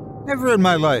 Never in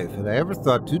my life had I ever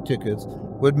thought 2 tickets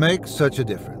would make such a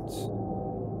difference.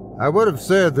 I would have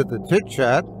said that the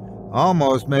chit-chat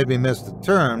almost made me miss the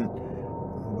turn,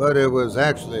 but it was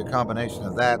actually a combination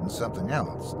of that and something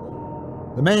else.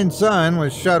 The main sign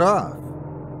was shut off.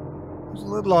 It was a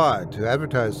little odd to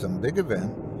advertise some big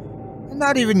event and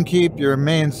not even keep your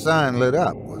main sign lit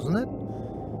up, wasn't it?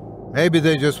 Maybe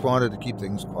they just wanted to keep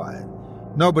things quiet.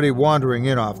 Nobody wandering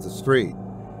in off the street.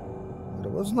 But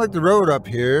it wasn't like the road up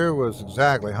here was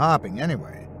exactly hopping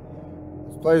anyway.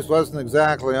 This place wasn't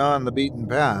exactly on the beaten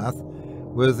path,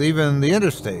 with even the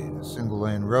interstate a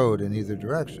single-lane road in either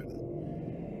direction.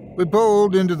 We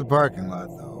pulled into the parking lot,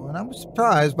 though, and I was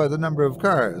surprised by the number of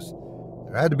cars.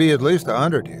 There had to be at least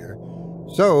 100 here,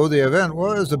 so the event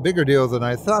was a bigger deal than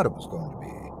I thought it was going to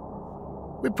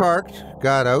be. We parked,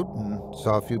 got out, and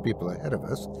saw a few people ahead of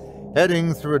us,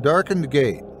 heading through a darkened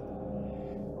gate.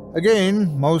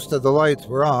 Again, most of the lights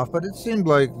were off, but it seemed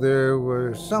like there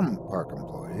were some park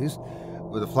employees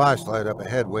with a flashlight up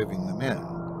ahead waving them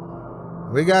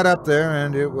in. We got up there,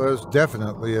 and it was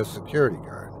definitely a security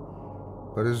guard,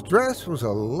 but his dress was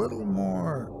a little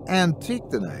more antique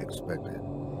than I expected.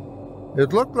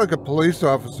 It looked like a police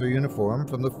officer uniform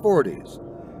from the 40s,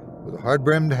 with a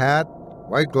hard-brimmed hat,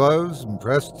 white gloves, and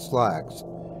pressed slacks.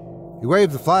 He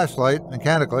waved the flashlight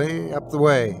mechanically up the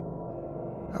way.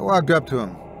 I walked up to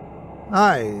him.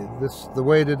 "Hi, this the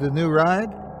way to the new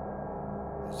ride?"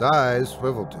 His eyes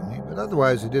swiveled to me, but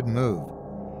otherwise he didn't move.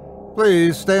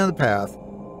 "Please stay on the path.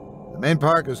 The main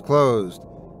park is closed.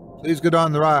 Please get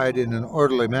on the ride in an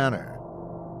orderly manner."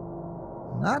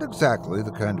 Not exactly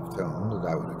the kind of tone that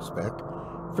I would expect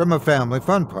from a family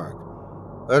fun park,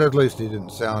 but at least he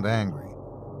didn't sound angry.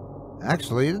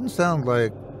 Actually, he didn't sound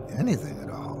like anything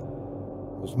at all.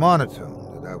 It was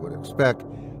monotone that I would expect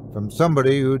from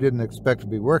somebody who didn't expect to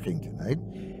be working tonight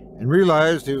and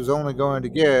realized he was only going to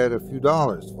get a few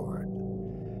dollars for it.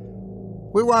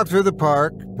 We walked through the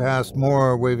park, past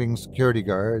more waving security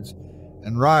guards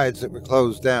and rides that were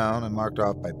closed down and marked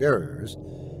off by barriers,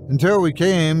 until we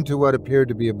came to what appeared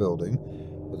to be a building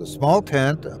with a small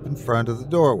tent up in front of the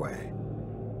doorway.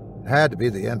 It had to be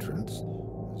the entrance.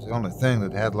 It was the only thing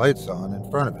that had lights on in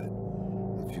front of it,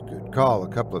 if you could call a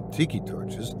couple of tiki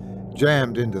torches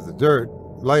jammed into the dirt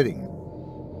lighting.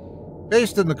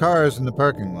 Based on the cars in the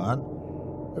parking lot,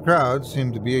 the crowd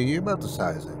seemed to be about the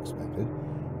size I expected,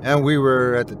 and we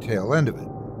were at the tail end of it.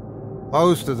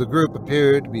 Most of the group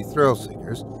appeared to be thrill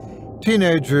seekers,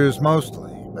 teenagers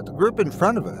mostly, but the group in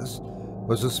front of us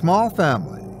was a small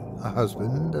family, a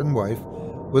husband and wife,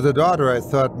 with a daughter I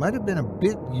thought might have been a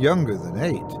bit younger than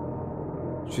 8.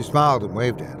 She smiled and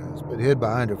waved at us, but hid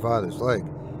behind her father's leg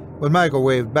when Michael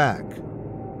waved back.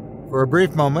 For a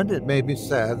brief moment, it made me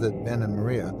sad that Ben and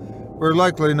Maria were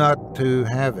likely not to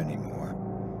have any more.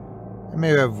 I may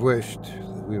have wished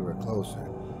that we were closer,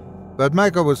 but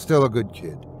Michael was still a good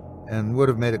kid and would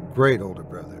have made a great older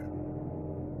brother.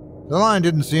 The line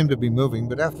didn't seem to be moving,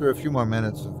 but after a few more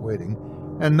minutes of waiting,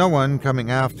 and no one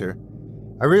coming after,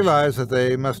 I realized that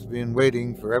they must have been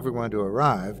waiting for everyone to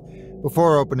arrive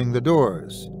before opening the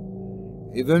doors.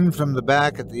 Even from the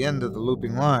back at the end of the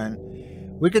looping line,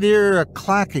 we could hear a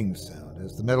clacking sound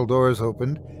as the metal doors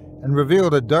opened and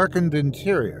revealed a darkened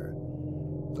interior.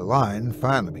 The line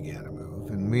finally began to move,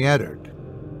 and we entered.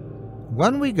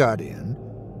 When we got in,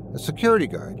 a security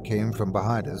guard came from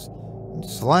behind us and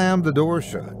slammed the door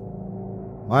shut.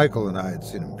 Michael and I had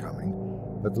seen him coming,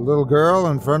 but the little girl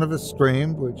in front of us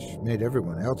screamed, which made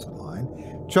everyone else in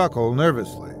line chuckle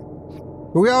nervously.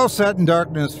 But we all sat in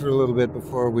darkness for a little bit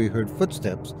before we heard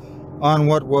footsteps on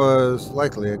what was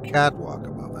likely a catwalk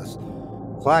above us,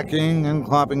 clacking and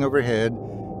clomping overhead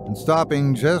and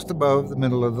stopping just above the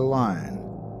middle of the line.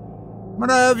 "Might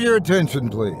I have your attention,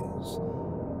 please?"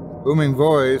 The booming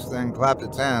voice then clapped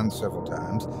its hands several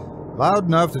times, loud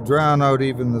enough to drown out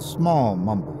even the small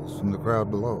mumbles from the crowd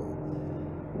below.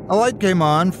 A light came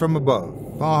on from above,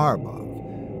 far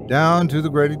above, down to the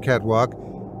graded catwalk,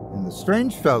 and the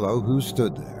strange fellow who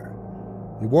stood there.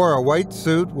 He wore a white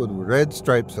suit with red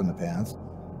stripes on the pants,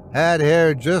 had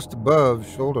hair just above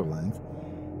shoulder length,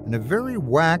 and a very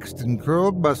waxed and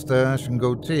curled mustache and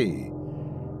goatee,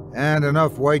 and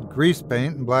enough white grease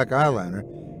paint and black eyeliner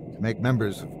to make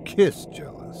members of KISS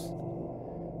jealous.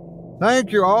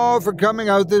 Thank you all for coming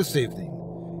out this evening.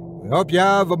 We hope you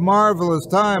have a marvelous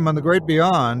time on the great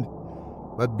beyond,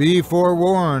 but be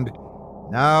forewarned,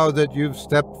 now that you've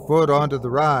stepped foot onto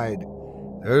the ride,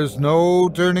 there's no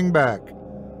turning back.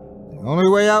 The only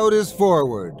way out is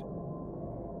forward.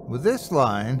 With this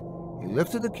line, he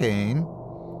lifted a cane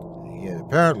he had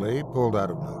apparently pulled out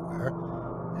of nowhere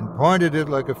and pointed it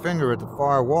like a finger at the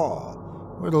far wall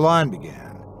where the line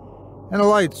began, and a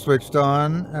light switched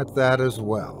on at that as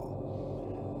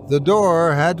well. The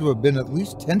door had to have been at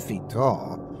least 10 feet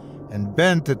tall and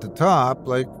bent at the top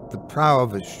like the prow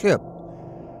of a ship.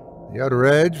 The outer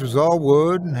edge was all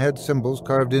wood and had symbols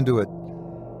carved into it.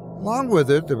 Along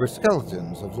with it, there were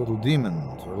skeletons of little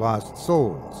demons or lost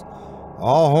souls,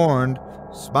 all horned,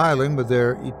 smiling with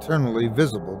their eternally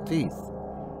visible teeth.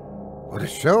 What a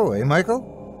show, eh,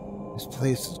 Michael? This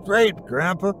place is great,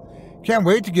 Grandpa. Can't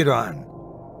wait to get on.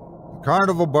 The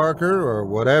carnival barker, or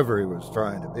whatever he was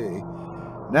trying to be,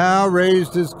 now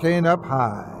raised his cane up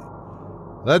high.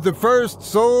 Let the first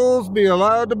souls be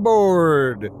allowed to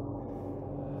board.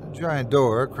 The giant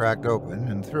door cracked open,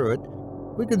 and through it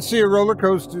we could see a roller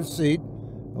coaster seat,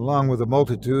 along with a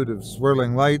multitude of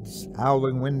swirling lights,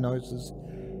 howling wind noises,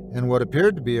 and what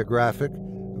appeared to be a graphic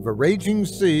of a raging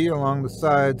sea along the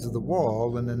sides of the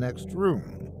wall in the next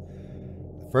room.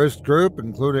 The first group,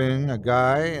 including a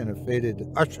guy in a faded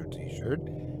Usher t-shirt,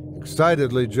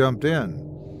 excitedly jumped in.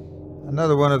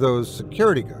 Another one of those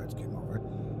security guards came over,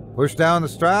 pushed down the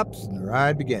straps, and the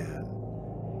ride began.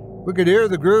 We could hear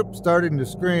the group starting to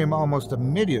scream almost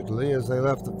immediately as they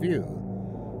left the view.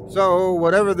 So,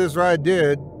 whatever this ride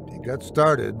did, it got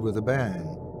started with a bang.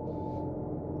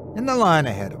 In the line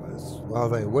ahead of us, while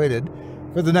they waited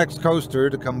for the next coaster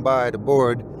to come by to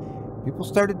board, people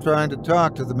started trying to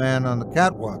talk to the man on the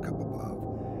catwalk up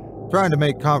above, trying to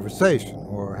make conversation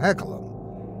or heckle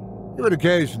him. He would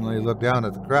occasionally look down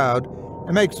at the crowd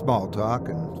and make small talk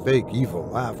and fake evil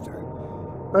laughter,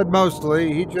 but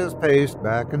mostly he just paced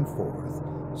back and forth,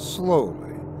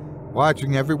 slowly,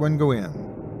 watching everyone go in.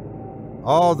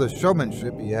 All the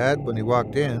showmanship he had when he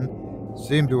walked in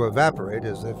seemed to evaporate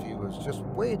as if he was just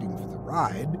waiting for the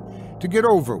ride to get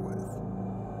over with.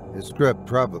 His script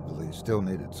probably still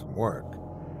needed some work.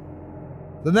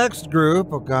 The next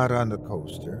group got on the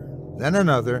coaster, then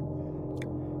another,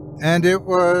 and it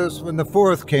was when the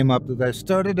fourth came up that I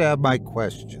started to have my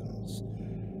questions.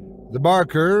 The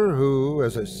barker, who,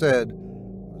 as I said,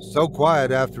 was so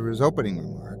quiet after his opening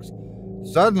remarks,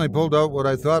 suddenly pulled out what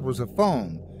I thought was a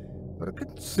phone, but I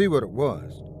couldn't see what it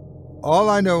was. All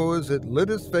I know is it lit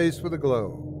his face with a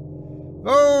glow.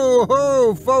 "Ho,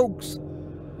 ho, folks!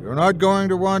 You're not going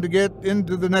to want to get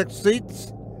into the next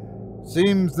seats?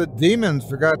 Seems the demons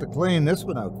forgot to clean this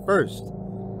one out first."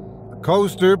 A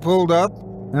coaster pulled up,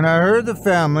 and I heard the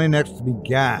family next to me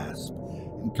gasp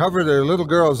and cover their little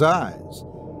girl's eyes.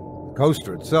 The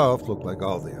coaster itself looked like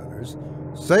all the others,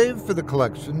 save for the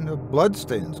collection of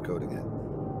bloodstains coating it.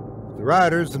 The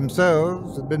riders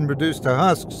themselves had been reduced to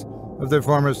husks of their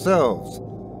former selves,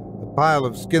 a pile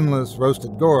of skinless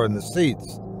roasted gore in the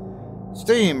seats.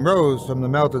 Steam rose from the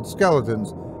melted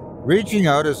skeletons, reaching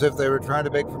out as if they were trying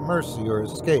to beg for mercy or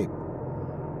escape.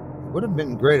 It would have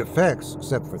been great effects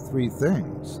except for three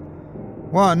things.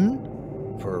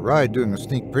 One, for a ride doing a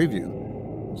sneak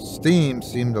preview, steam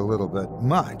seemed a little bit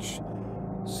much.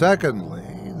 Secondly,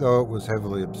 though it was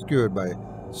heavily obscured by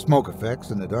smoke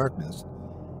effects in the darkness,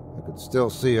 I could still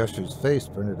see Usher's face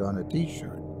printed on a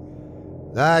t-shirt.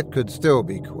 That could still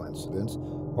be coincidence,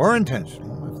 or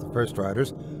intentional, if the first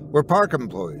riders were park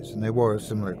employees and they wore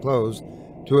similar clothes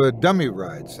to a dummy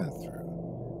ride sent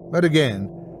through. But again,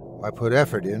 why put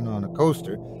effort in on a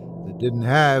coaster that didn't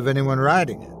have anyone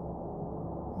riding it?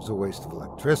 It was a waste of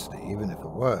electricity, even if it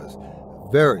was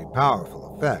a very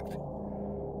powerful effect.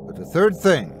 But the third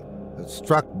thing that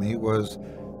struck me was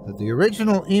that the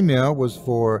original email was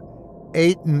for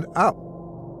 8 and up.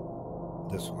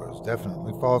 This was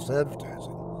definitely false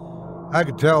advertising. I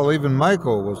could tell even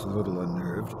Michael was a little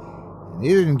unnerved, and he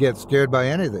didn't get scared by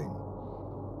anything.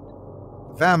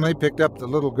 The family picked up the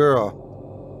little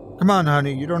girl. "Come on,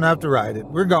 honey, you don't have to ride it.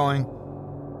 We're going."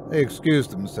 They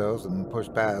excused themselves and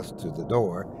pushed past to the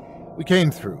door. We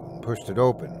came through and pushed it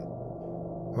open.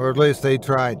 Or at least they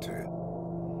tried to.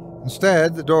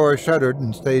 Instead, the door shuttered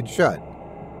and stayed shut.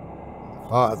 The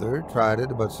father tried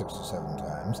it about 6 or 7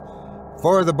 times,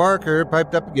 before the barker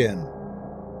piped up again.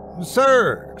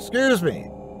 "Sir, excuse me.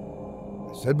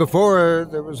 I said before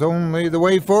there was only the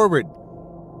way forward."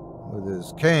 With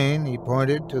his cane, he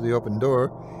pointed to the open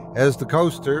door as the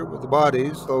coaster with the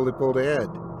bodies slowly pulled ahead.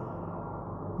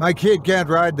 "My kid can't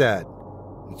ride that.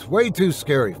 It's way too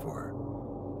scary for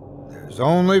her. There's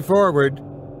only forward.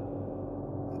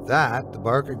 At that, the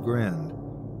barker grinned.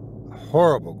 A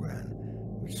horrible grin,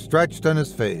 which stretched on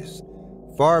his face,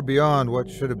 far beyond what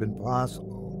should have been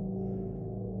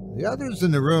possible. The others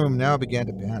in the room now began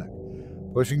to panic,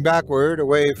 pushing backward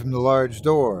away from the large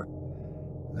door.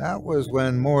 That was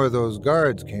when more of those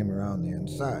guards came around the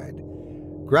inside,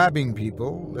 grabbing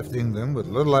people, lifting them with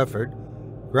little effort,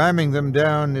 ramming them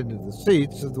down into the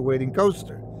seats of the waiting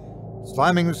coaster,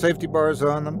 slamming the safety bars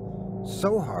on them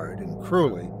so hard and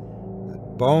cruelly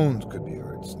that bones could be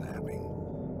heard snapping.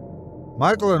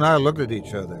 Michael and I looked at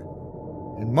each other.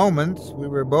 In moments, we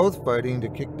were both fighting to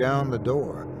kick down the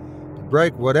door, to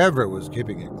break whatever was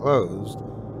keeping it closed,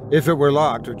 if it were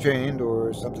locked or chained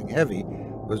or something heavy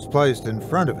was placed in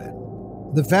front of it.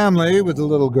 The family with the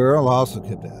little girl also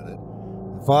kept at it,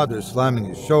 the father slamming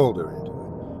his shoulder into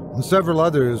it, and several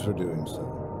others were doing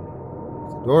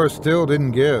so. The door still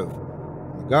didn't give.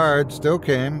 The guards still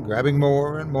came, grabbing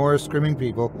more and more screaming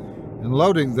people and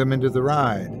loading them into the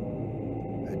ride.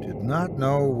 I did not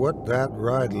know what that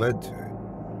ride led to.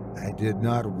 I did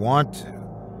not want to.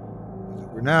 But there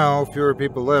were now fewer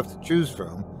people left to choose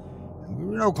from, and we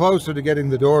were no closer to getting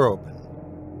the door open.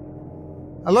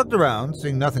 I looked around,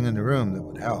 seeing nothing in the room that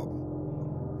would help.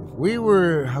 If we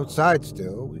were outside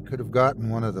still, we could have gotten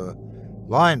one of the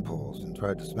line poles and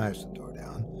tried to smash the door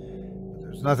down. But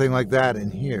there's nothing like that in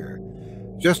here.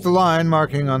 Just a line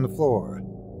marking on the floor.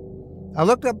 I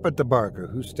looked up at the barker,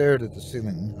 who stared at the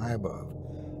ceiling high above,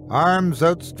 arms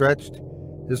outstretched,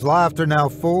 his laughter now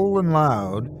full and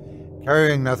loud,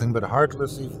 carrying nothing but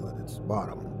heartless evil at its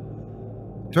bottom.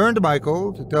 I turned to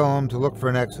Michael to tell him to look for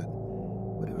an exit,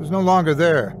 but it was no longer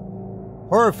there.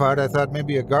 Horrified, I thought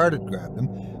maybe a guard had grabbed him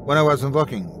when I wasn't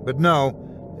looking, but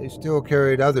no, they still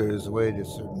carried others away to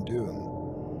certain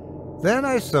doom. Then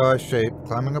I saw a shape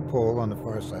climbing a pole on the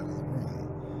far side of the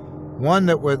room, one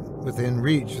that was within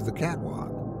reach of the catwalk.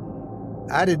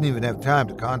 I didn't even have time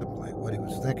to contemplate what he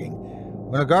was thinking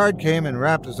when a guard came and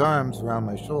wrapped his arms around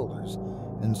my shoulders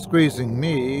and squeezing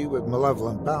me with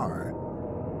malevolent power.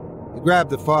 He grabbed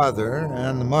the father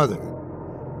and the mother,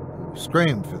 who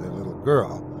screamed for their little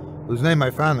girl, whose name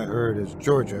I finally heard as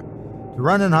Georgia, to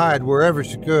run and hide wherever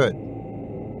she could.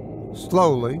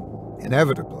 Slowly,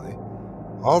 inevitably,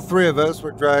 all three of us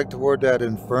were dragged toward that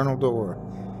infernal door,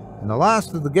 and the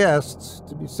last of the guests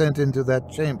to be sent into that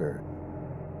chamber.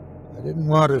 I didn't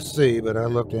want to see, but I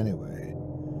looked anyway.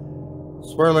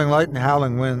 Swirling light and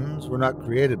howling winds were not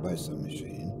created by some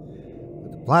machine,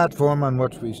 but the platform on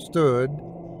which we stood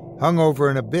hung over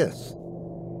an abyss.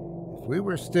 If we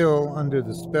were still under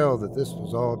the spell that this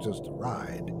was all just a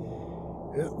ride,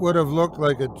 it would have looked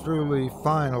like a truly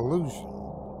fine illusion,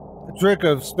 a trick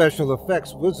of special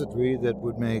effects wizardry that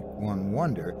would make one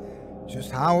wonder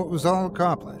just how it was all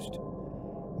accomplished.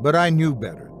 But I knew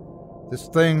better. This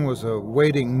thing was a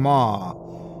waiting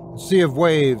maw, a sea of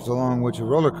waves along which a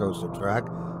roller coaster track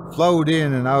flowed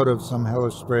in and out of some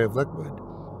hellish spray of liquid.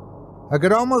 I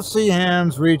could almost see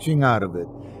hands reaching out of it,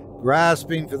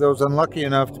 grasping for those unlucky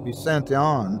enough to be sent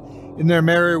on in their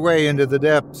merry way into the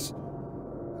depths.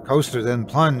 The coaster then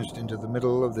plunged into the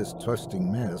middle of this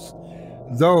twisting mess,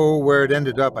 though where it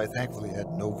ended up I thankfully had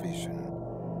no vision.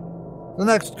 The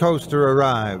next coaster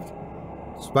arrived.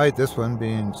 Despite this one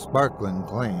being sparkling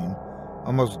clean,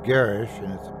 almost garish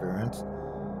in its appearance,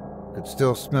 I could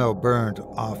still smell burnt,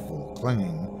 awful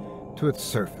clinging to its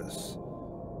surface,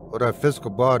 what our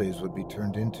physical bodies would be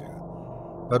turned into.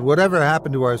 But whatever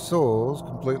happened to our souls,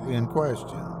 completely in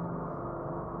question.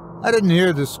 I didn't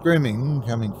hear the screaming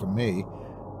coming from me,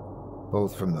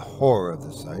 both from the horror of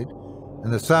the sight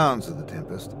and the sounds of the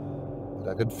tempest, but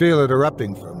I could feel it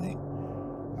erupting from me.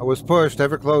 I was pushed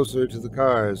ever closer to the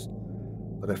cars,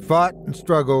 but I fought and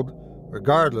struggled,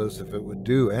 regardless if it would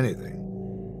do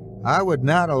anything. I would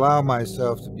not allow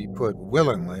myself to be put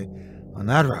willingly on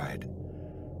that ride.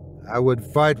 I would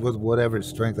fight with whatever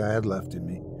strength I had left in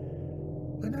me.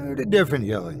 Then I heard a different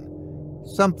yelling,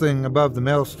 something above the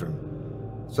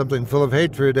maelstrom, something full of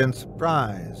hatred and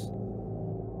surprise.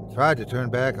 I tried to turn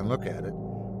back and look at it,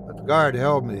 but the guard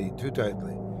held me too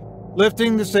tightly,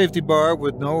 lifting the safety bar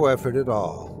with no effort at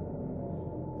all.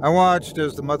 I watched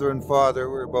as the mother and father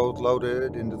were both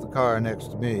loaded into the car next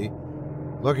to me,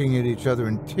 looking at each other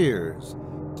in tears,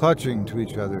 clutching to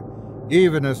each other,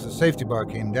 even as the safety bar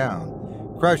came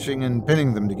down, crushing and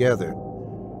pinning them together.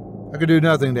 I could do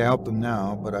nothing to help them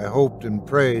now, but I hoped and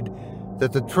prayed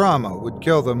that the trauma would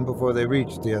kill them before they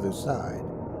reached the other side.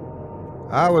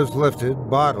 I was lifted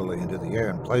bodily into the air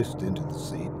and placed into the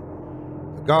seat.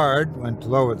 The guard went to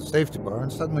lower the safety bar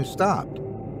and suddenly stopped.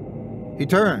 He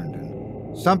turned and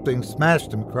something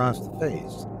smashed him across the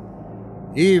face.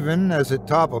 Even as it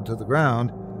toppled to the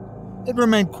ground, it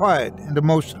remained quiet and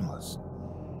emotionless.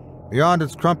 Beyond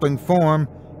its crumpling form,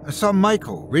 I saw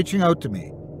Michael reaching out to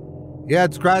me. He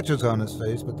had scratches on his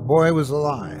face, but the boy was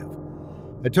alive.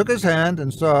 I took his hand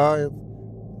and saw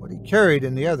what he carried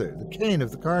in the other, the cane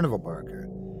of the carnival barker.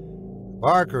 The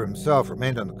barker himself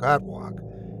remained on the catwalk,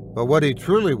 but what he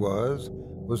truly was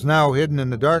now hidden in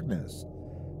the darkness,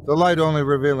 the light only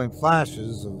revealing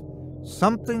flashes of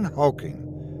something hulking,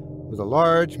 with a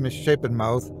large, misshapen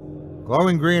mouth,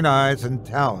 glowing green eyes, and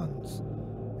talons.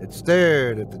 It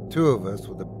stared at the two of us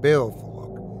with a baleful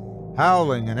look,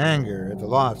 howling in anger at the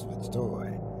loss of its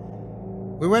toy.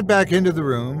 We went back into the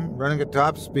room, running at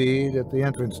top speed at the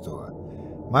entrance door,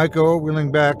 Michael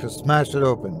wheeling back to smash it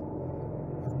open.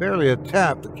 With barely a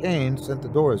tap, the cane sent the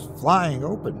doors flying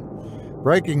open,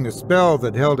 breaking the spell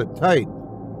that held it tight.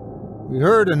 We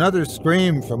heard another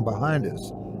scream from behind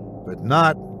us, but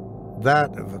not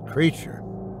that of a creature.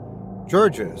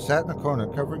 Georgia sat in a corner,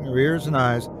 covering her ears and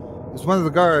eyes, as one of the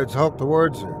guards hulked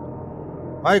towards her.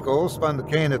 Michael spun the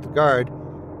cane at the guard,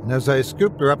 and as I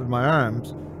scooped her up in my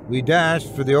arms, we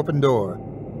dashed for the open door.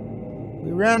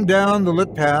 We ran down the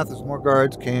lit path as more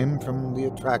guards came from the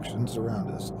attractions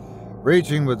around us,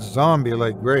 reaching with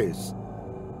zombie-like grace.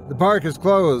 "The park is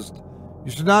closed.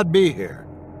 You should not be here."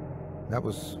 That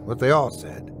was what they all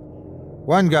said.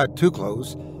 One got too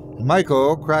close, and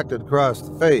Michael cracked it across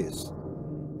the face.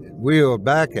 It wheeled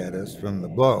back at us from the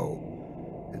blow.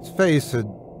 Its face had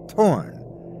torn,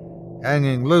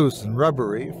 hanging loose and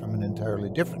rubbery from an entirely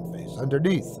different face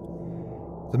underneath.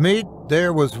 The meat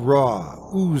there was raw,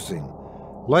 oozing,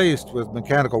 laced with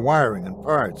mechanical wiring and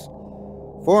parts,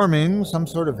 forming some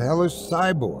sort of hellish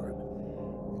cyborg.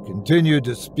 It continued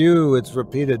to spew its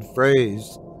repeated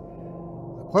phrase.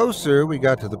 The closer we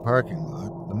got to the parking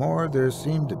lot, the more there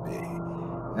seemed to be,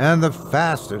 and the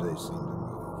faster they seemed to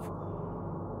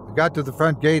move. We got to the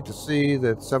front gate to see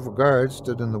that several guards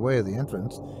stood in the way of the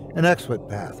entrance and exit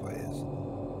pathways.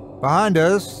 Behind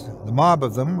us, the mob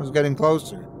of them was getting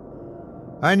closer.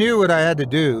 I knew what I had to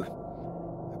do.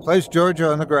 I placed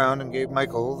Georgia on the ground and gave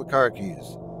Michael the car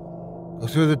keys. "Go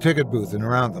through the ticket booth and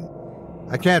around them.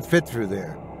 I can't fit through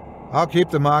there. I'll keep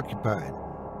them occupied.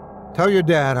 Tell your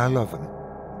dad I love him."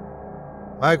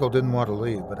 Michael didn't want to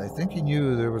leave, but I think he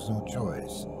knew there was no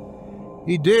choice.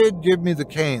 He did give me the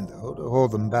cane, though, to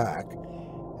hold them back,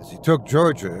 as he took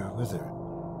Georgia with her.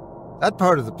 That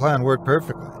part of the plan worked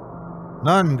perfectly.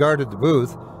 None guarded the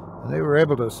booth, and they were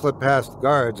able to slip past the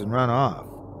guards and run off.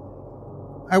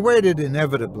 I waited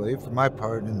inevitably for my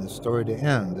part in the story to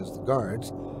end as the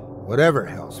guards, whatever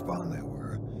hellspawn they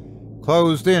were,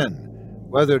 closed in,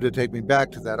 whether to take me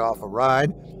back to that awful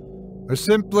ride or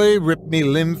simply rip me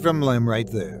limb from limb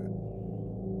right there.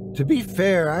 To be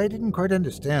fair, I didn't quite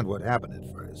understand what happened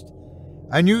at first.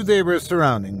 I knew they were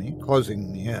surrounding me,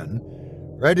 closing me in,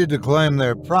 ready to claim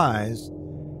their prize,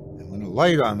 and when the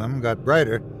light on them got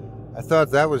brighter, I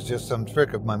thought that was just some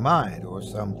trick of my mind or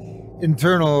some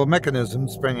internal mechanism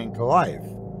springing to life.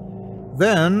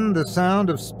 Then the sound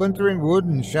of splintering wood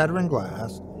and shattering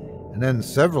glass, and then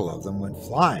several of them went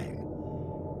flying.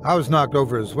 I was knocked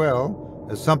over as well,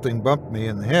 as something bumped me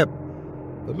in the hip,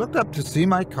 but looked up to see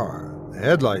my car, the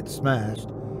headlights smashed,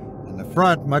 and the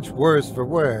front much worse for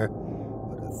wear,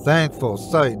 but a thankful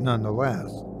sight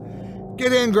nonetheless.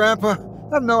 "Get in, Grandpa!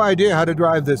 I have no idea how to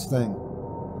drive this thing."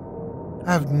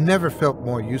 I've never felt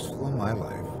more useful in my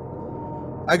life.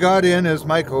 I got in as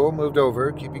Michael moved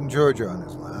over, keeping Georgia on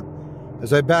his lap,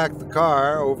 as I backed the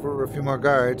car over a few more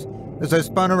guards, as I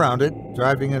spun around it,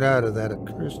 driving it out of that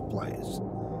accursed place.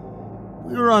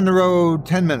 We were on the road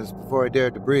 10 minutes before I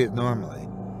dared to breathe normally.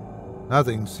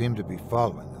 Nothing seemed to be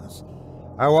following us.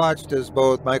 I watched as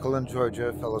both Michael and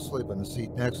Georgia fell asleep on the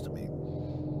seat next to me.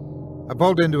 I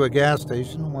pulled into a gas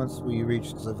station once we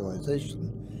reached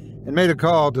civilization and made a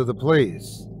call to the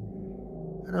police.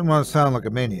 I didn't want to sound like a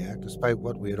maniac, despite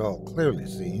what we had all clearly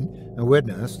seen and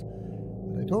witnessed,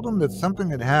 but I told them that something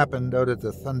had happened out at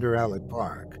the Thunder Alley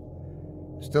Park.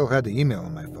 I still had the email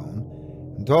on my phone,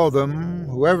 and told them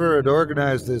whoever had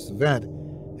organized this event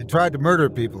had tried to murder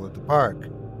people at the park.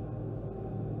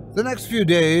 The next few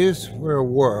days were a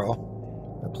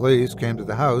whirl. The police came to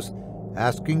the house,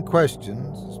 asking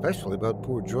questions, especially about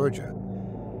poor Georgia.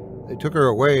 They took her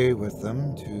away with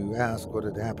them to ask what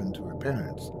had happened to her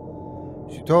parents.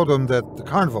 She told them that the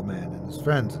carnival man and his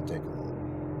friends had taken them.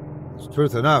 It was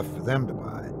truth enough for them to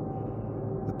buy.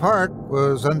 The park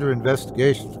was under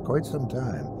investigation for quite some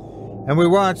time, and we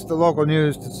watched the local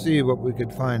news to see what we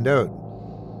could find out.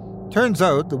 Turns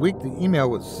out, the week the email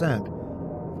was sent,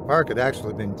 the park had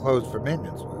actually been closed for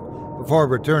maintenance work before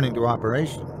returning to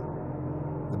operation.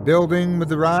 The building with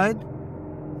the ride?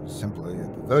 Simply a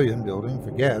pavilion building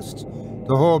for guests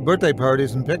to hold birthday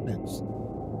parties and picnics.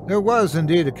 There was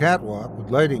indeed a catwalk with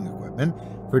lighting equipment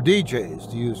for DJs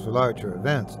to use for larger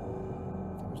events.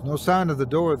 There was no sign of the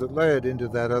door that led into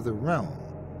that other realm.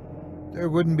 There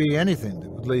wouldn't be anything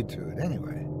that would lead to it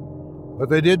anyway. But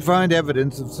they did find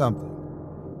evidence of something.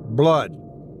 Blood.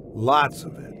 Lots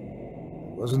of it.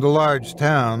 It wasn't a large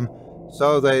town,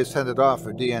 so they sent it off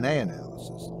for DNA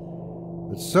analysis.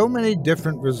 But so many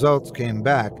different results came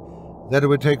back that it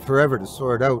would take forever to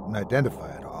sort out and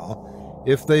identify it all,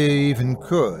 if they even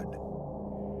could.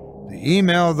 The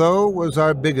email, though, was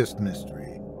our biggest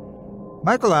mystery.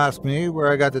 Michael asked me where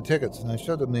I got the tickets, and I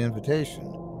showed him the invitation.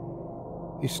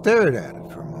 He stared at it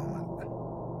for a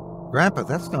moment. "Grandpa,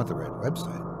 that's not the right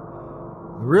website.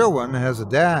 The real one has a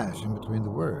dash in between the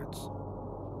words."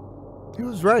 He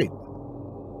was right.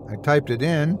 I typed it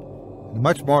in, and a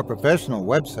much more professional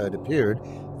website appeared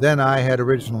than I had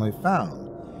originally found,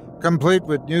 complete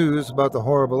with news about the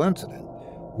horrible incident,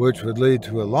 which would lead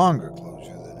to a longer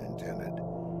closure than intended.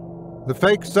 The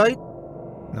fake site?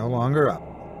 No longer up.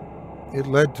 It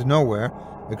led to nowhere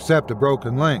except a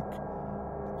broken link.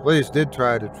 The police did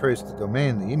try to trace the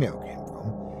domain the email came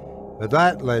from, but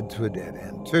that led to a dead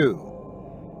end too.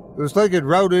 It was like it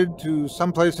routed to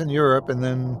someplace in Europe and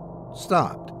then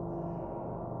stopped.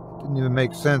 It didn't even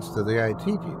make sense to the IT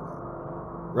people.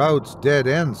 Routes dead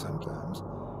end sometimes,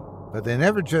 but they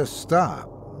never just stop,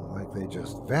 like they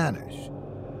just vanish.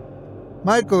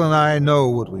 Michael and I know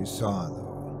what we saw,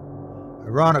 though.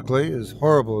 Ironically, as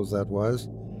horrible as that was,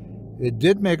 it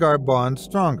did make our bond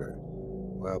stronger.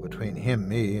 Well, between him,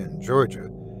 me, and Georgia.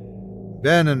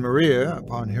 Ben and Maria,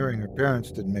 upon hearing her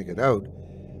parents didn't make it out,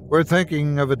 were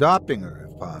thinking of adopting her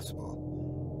if possible.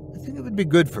 I think it would be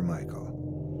good for Michael.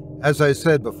 As I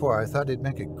said before, I thought he'd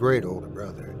make a great older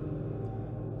brother.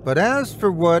 But as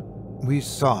for what we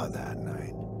saw that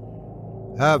night,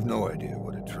 I have no idea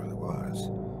what it truly was.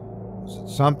 Was it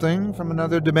something from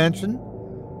another dimension?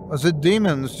 Was it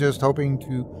demons just hoping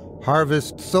to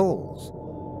harvest souls?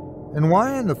 And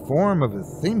why in the form of a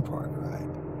theme park ride?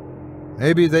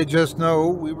 Maybe they just know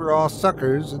we were all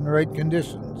suckers in the right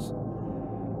conditions.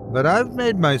 But I've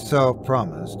made myself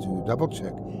promise to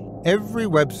double-check every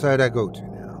website I go to now.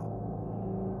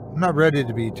 I'm not ready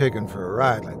to be taken for a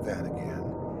ride like that again,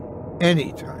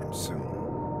 anytime soon.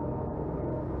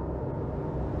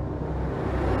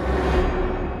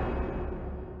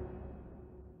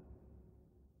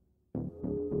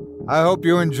 I hope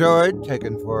you enjoyed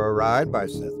Taken for a Ride by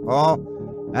Seth Paul,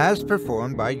 as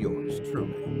performed by yours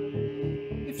truly.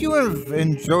 If you have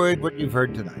enjoyed what you've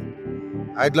heard tonight,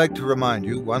 I'd like to remind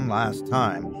you one last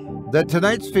time that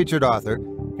tonight's featured author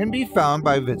can be found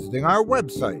by visiting our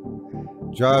website.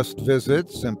 Just visit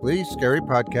simply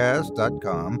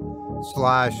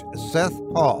scaripodcast.com/Seth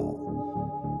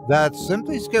Paul. That's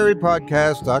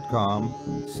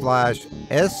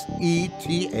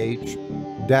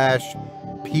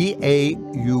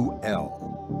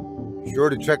simplyscarypodcast.com/SETH-PAUL. Be sure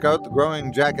to check out the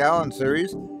growing Jack Allen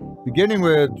series, beginning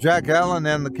with Jack Allen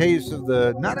and the case of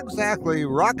the not exactly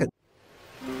rocket.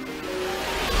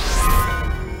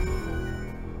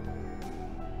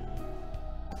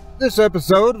 This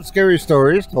episode of Scary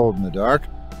Stories Told in the Dark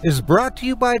is brought to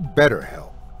you by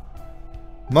BetterHelp.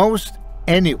 Most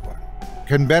anyone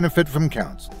can benefit from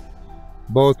counseling,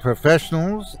 both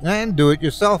professionals and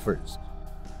do-it-yourselfers,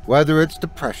 whether it's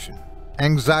depression,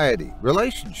 anxiety,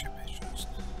 relationship issues,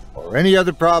 or any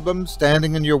other problems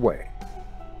standing in your way.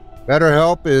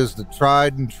 BetterHelp is the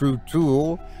tried and true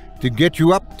tool to get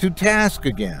you up to task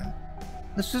again.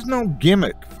 This is no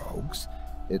gimmick, folks.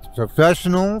 It's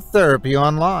professional therapy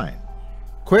online.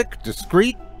 Quick,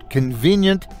 discreet,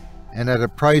 convenient, and at a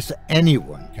price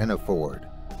anyone can afford.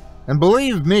 And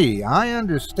believe me, I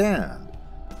understand.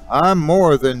 I'm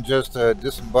more than just a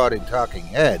disembodied talking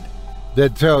head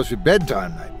that tells you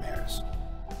bedtime nightmares.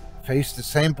 I face the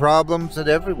same problems that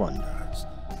everyone does,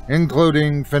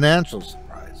 including financial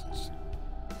surprises.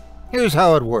 Here's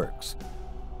how it works.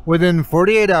 Within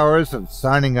 48 hours of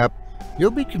signing up, you'll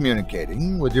be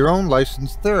communicating with your own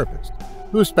licensed therapist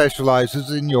who specializes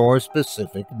in your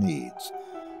specific needs.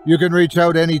 You can reach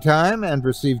out anytime and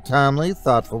receive timely,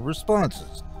 thoughtful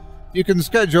responses. You can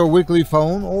schedule weekly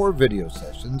phone or video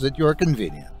sessions at your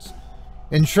convenience.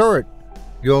 In short,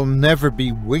 you'll never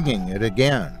be winging it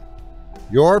again.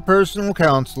 Your personal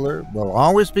counselor will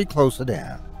always be close at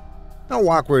hand. No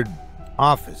awkward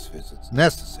office visits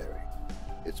necessary.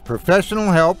 It's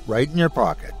professional help right in your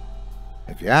pocket.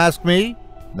 If you ask me,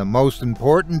 the most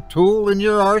important tool in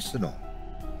your arsenal.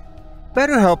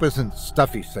 BetterHelp isn't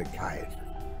stuffy psychiatry.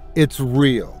 It's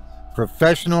real,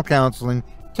 professional counseling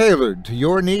tailored to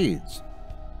your needs.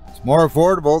 It's more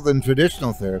affordable than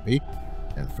traditional therapy,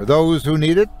 and for those who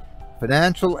need it,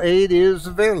 financial aid is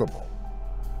available.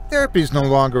 Therapy is no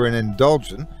longer an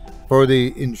indulgence for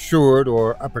the insured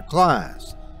or upper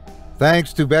class.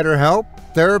 Thanks to BetterHelp,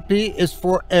 therapy is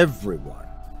for everyone.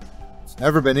 It's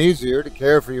never been easier to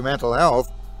care for your mental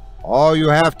health. All you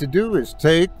have to do is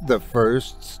take the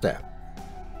first step.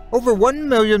 Over 1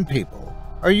 million people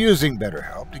are using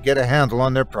BetterHelp to get a handle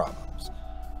on their problems.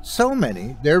 So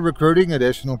many, they're recruiting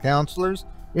additional counselors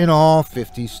in all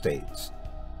 50 states.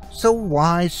 So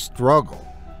why struggle?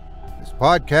 This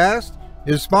podcast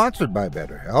is sponsored by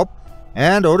BetterHelp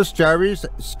and Otis Jiry's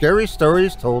Scary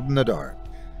Stories Told in the Dark.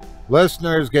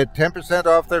 Listeners get 10%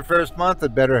 off their first month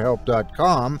at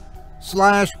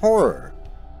betterhelp.com/horror.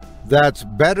 That's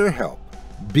BetterHelp,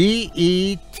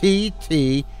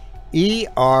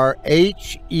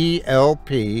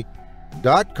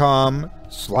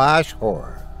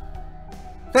 BetterHelp.com/horror.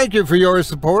 Thank you for your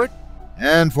support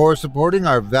and for supporting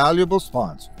our valuable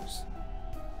sponsors.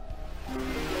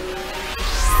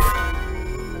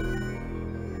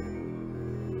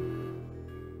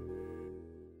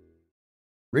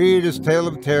 Read his tale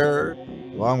of terror,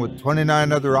 along with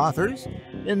 29 other authors,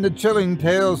 in the Chilling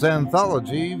Tales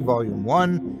Anthology, Volume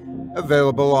 1,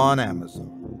 available on Amazon.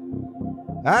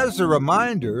 As a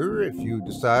reminder, if you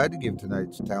decide to give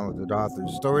tonight's talented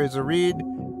author's stories a read,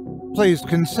 please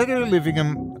consider leaving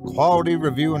him a quality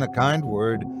review and a kind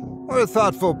word, or a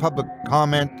thoughtful public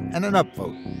comment and an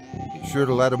upvote. Be sure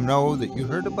to let him know that you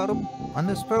heard about him on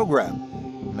this program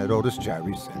and that Otis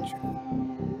Jiry sent you.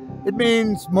 It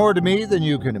means more to me than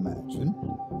you can imagine,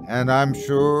 and I'm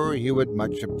sure he would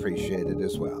much appreciate it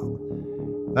as well.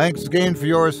 Thanks again for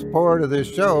your support of this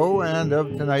show and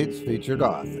of tonight's featured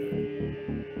author.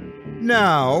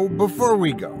 Now, before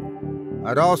we go,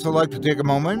 I'd also like to take a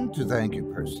moment to thank you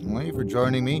personally for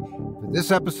joining me for this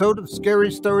episode of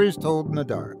Scary Stories Told in the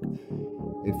Dark.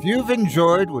 If you've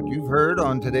enjoyed what you've heard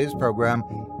on today's program,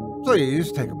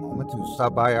 please take a moment to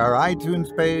stop by our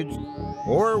iTunes page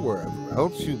or wherever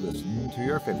else you listen to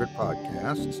your favorite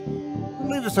podcasts and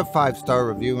leave us a 5-star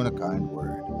review and a kind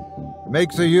word. It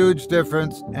makes a huge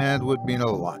difference and would mean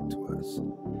a lot to us.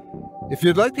 If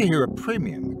you'd like to hear a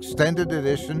premium extended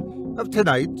edition of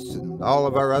tonight's and all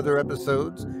of our other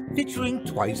episodes featuring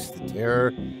twice the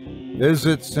terror,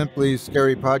 visit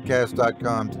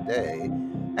simplyscarypodcast.com today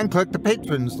and click the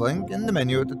Patrons link in the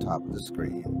menu at the top of the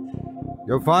screen.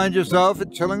 You'll find yourself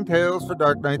at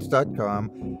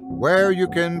chillingtalesfordarknights.com, where you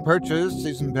can purchase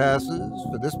season passes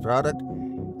for this product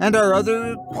and our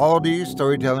other quality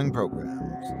storytelling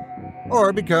programs,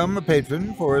 or become a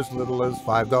patron for as little as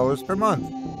 $5 per month.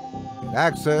 Get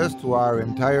access to our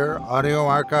entire audio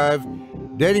archive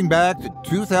dating back to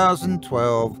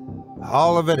 2012,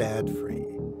 all of it ad-free.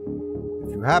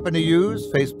 If you happen to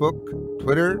use Facebook,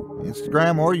 Twitter,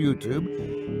 Instagram, or YouTube,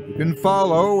 you can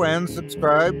follow and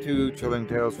subscribe to Chilling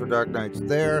Tales for Dark Nights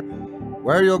there,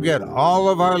 where you'll get all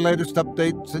of our latest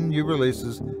updates and new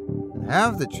releases and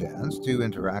have the chance to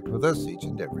interact with us each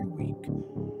and every week.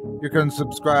 You can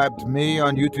subscribe to me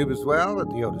on YouTube as well at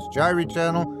the Otis Jiry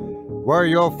channel, where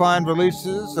you'll find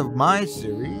releases of my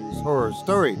series, Horror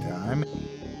Storytime,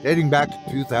 dating back to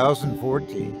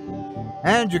 2014.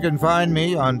 And you can find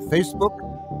me on Facebook,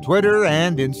 Twitter,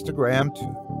 and Instagram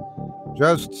too.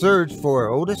 Just search for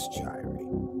Otis Jiry.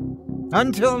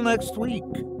 Until next week,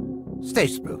 stay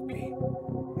spooky.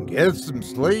 Get some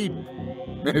sleep,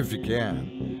 if you can.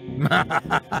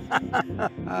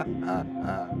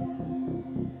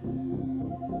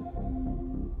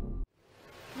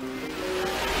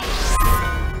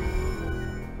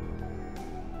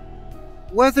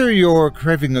 Whether you're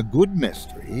craving a good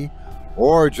mystery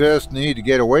or just need to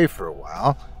get away for a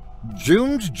while,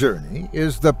 June's Journey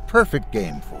is the perfect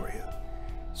game for you.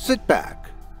 Sit back,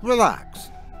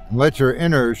 relax, and let your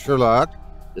inner Sherlock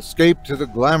escape to the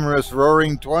glamorous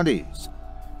roaring 20s.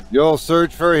 You'll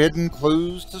search for hidden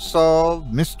clues to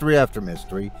solve mystery after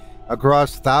mystery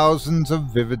across thousands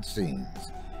of vivid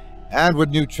scenes. And with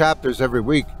new chapters every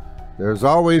week, there's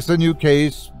always a new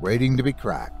case waiting to be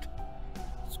cracked.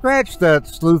 Scratch that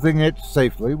sleuthing itch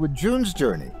safely with June's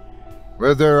Journey,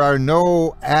 where there are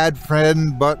no add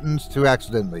friend buttons to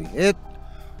accidentally hit,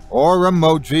 or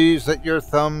emojis that your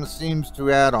thumb seems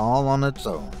to add all on its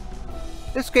own.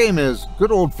 This game is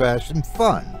good old-fashioned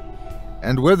fun,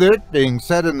 and with it being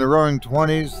set in the roaring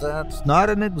 20s, that's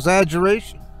not an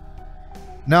exaggeration.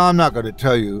 Now, I'm not going to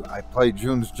tell you I play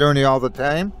June's Journey all the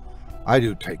time. I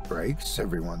do take breaks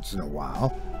every once in a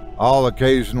while. I'll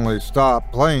occasionally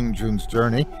stop playing June's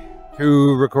Journey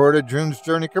to record a June's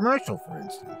Journey commercial, for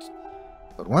instance.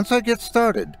 But once I get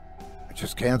started, I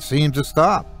just can't seem to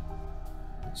stop.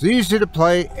 It's easy to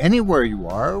play anywhere you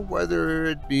are, whether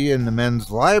it be in the men's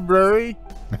library,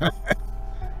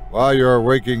 while you're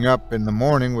waking up in the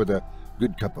morning with a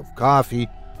good cup of coffee,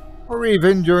 or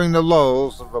even during the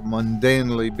lulls of a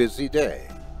mundanely busy day.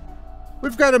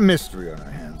 We've got a mystery on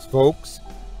our hands, folks.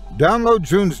 Download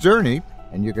June's Journey,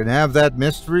 and you can have that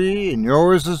mystery in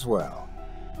yours as well.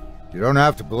 You don't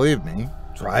have to believe me.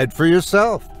 Try it for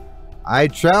yourself. I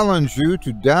challenge you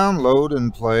to download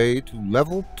and play to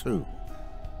level 2.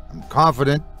 I'm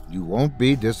confident you won't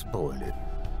be disappointed.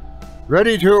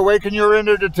 Ready to awaken your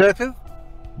inner detective?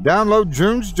 Download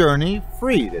June's Journey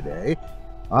free today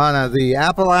on the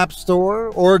Apple App Store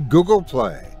or Google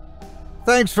Play.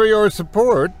 Thanks for your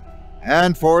support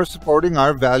and for supporting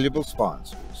our valuable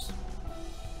sponsors.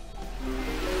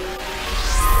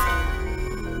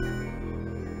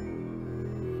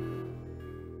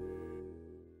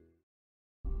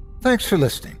 Thanks for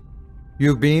listening.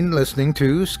 You've been listening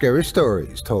to Scary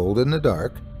Stories Told in the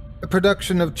Dark, a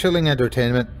production of Chilling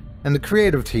Entertainment and the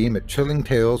creative team at Chilling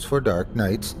Tales for Dark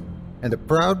Nights, and a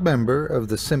proud member of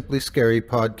the Simply Scary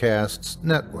Podcasts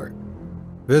network.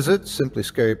 Visit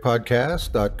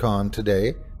simplyscarypodcast.com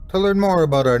today to learn more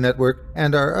about our network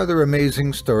and our other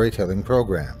amazing storytelling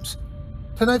programs.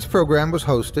 Tonight's program was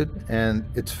hosted, and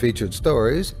its featured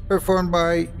stories performed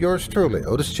by yours truly,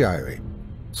 Otis Jiry.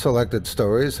 Selected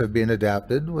stories have been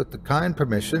adapted with the kind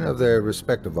permission of their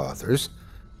respective authors.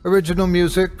 Original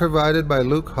music provided by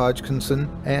Luke Hodgkinson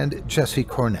and Jesse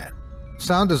Cornett.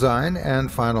 Sound design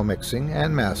and final mixing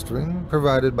and mastering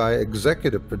provided by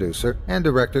executive producer and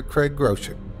director Craig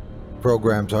Groshek.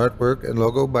 Program's artwork and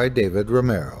logo by David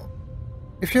Romero.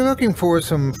 If you're looking for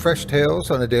some fresh tales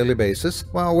on a daily basis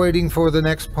while waiting for the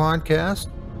next podcast,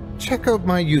 check out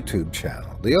my YouTube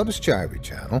channel, the Otis Jiry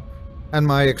channel, and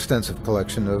my extensive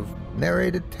collection of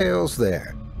narrated tales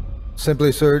there.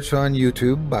 Simply search on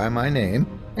YouTube by my name,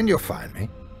 and you'll find me.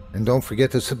 And don't forget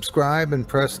to subscribe and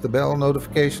press the bell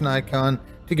notification icon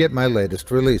to get my latest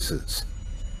releases.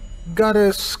 Got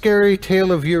a scary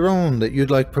tale of your own that you'd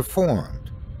like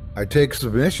performed? I take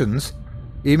submissions.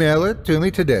 Email it to me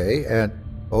today at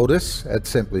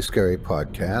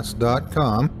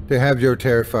otis@simplyscarypodcast.com to have your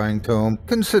terrifying tome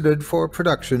considered for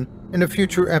production in a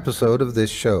future episode of this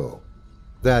show.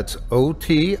 That's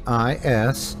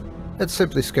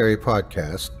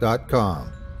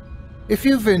OTIS@simplyscarypodcast.com. If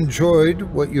you've enjoyed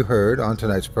what you heard on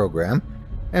tonight's program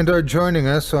and are joining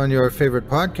us on your favorite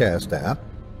podcast app,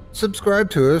 subscribe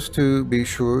to us to be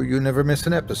sure you never miss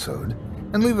an episode,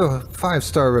 and leave a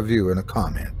 5-star review and a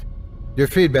comment. Your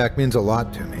feedback means a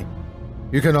lot to me.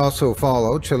 You can also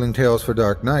follow Chilling Tales for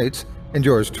Dark Nights and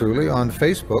yours truly on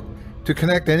Facebook to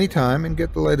connect anytime and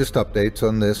get the latest updates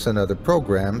on this and other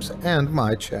programs and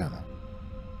my channel.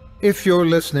 If you're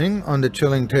listening on the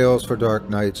Chilling Tales for Dark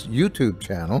Nights YouTube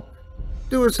channel,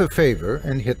 do us a favor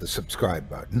and hit the subscribe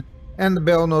button and the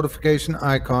bell notification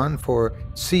icon for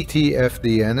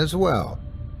ctfdn as well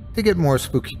to get more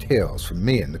spooky tales from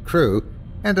me and the crew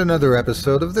and another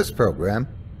episode of this program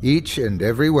each and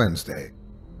every Wednesday.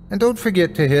 And don't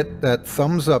forget to hit that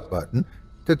thumbs up button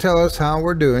to tell us how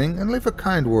we're doing and leave a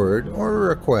kind word or a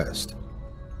request.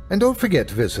 And don't forget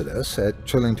to visit us at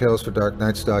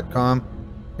chillingtalesfordarknights.com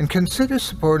and consider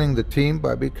supporting the team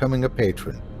by becoming a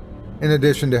patron. In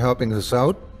addition to helping us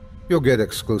out, you'll get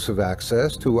exclusive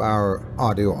access to our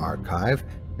audio archive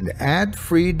and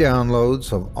ad-free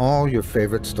downloads of all your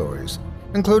favorite stories,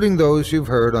 including those you've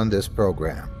heard on this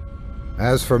program.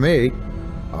 As for me,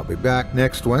 I'll be back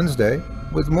next Wednesday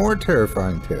with more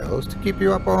terrifying tales to keep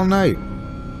you up all night.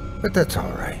 But that's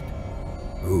all right.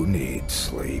 Who needs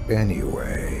sleep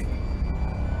anyway?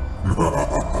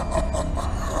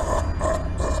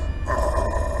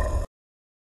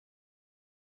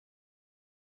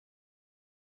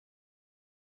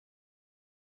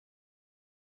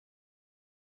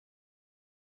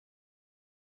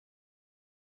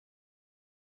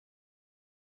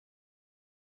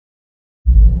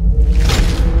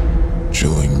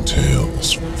 Chilling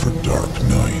Tales for Dark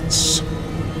Nights.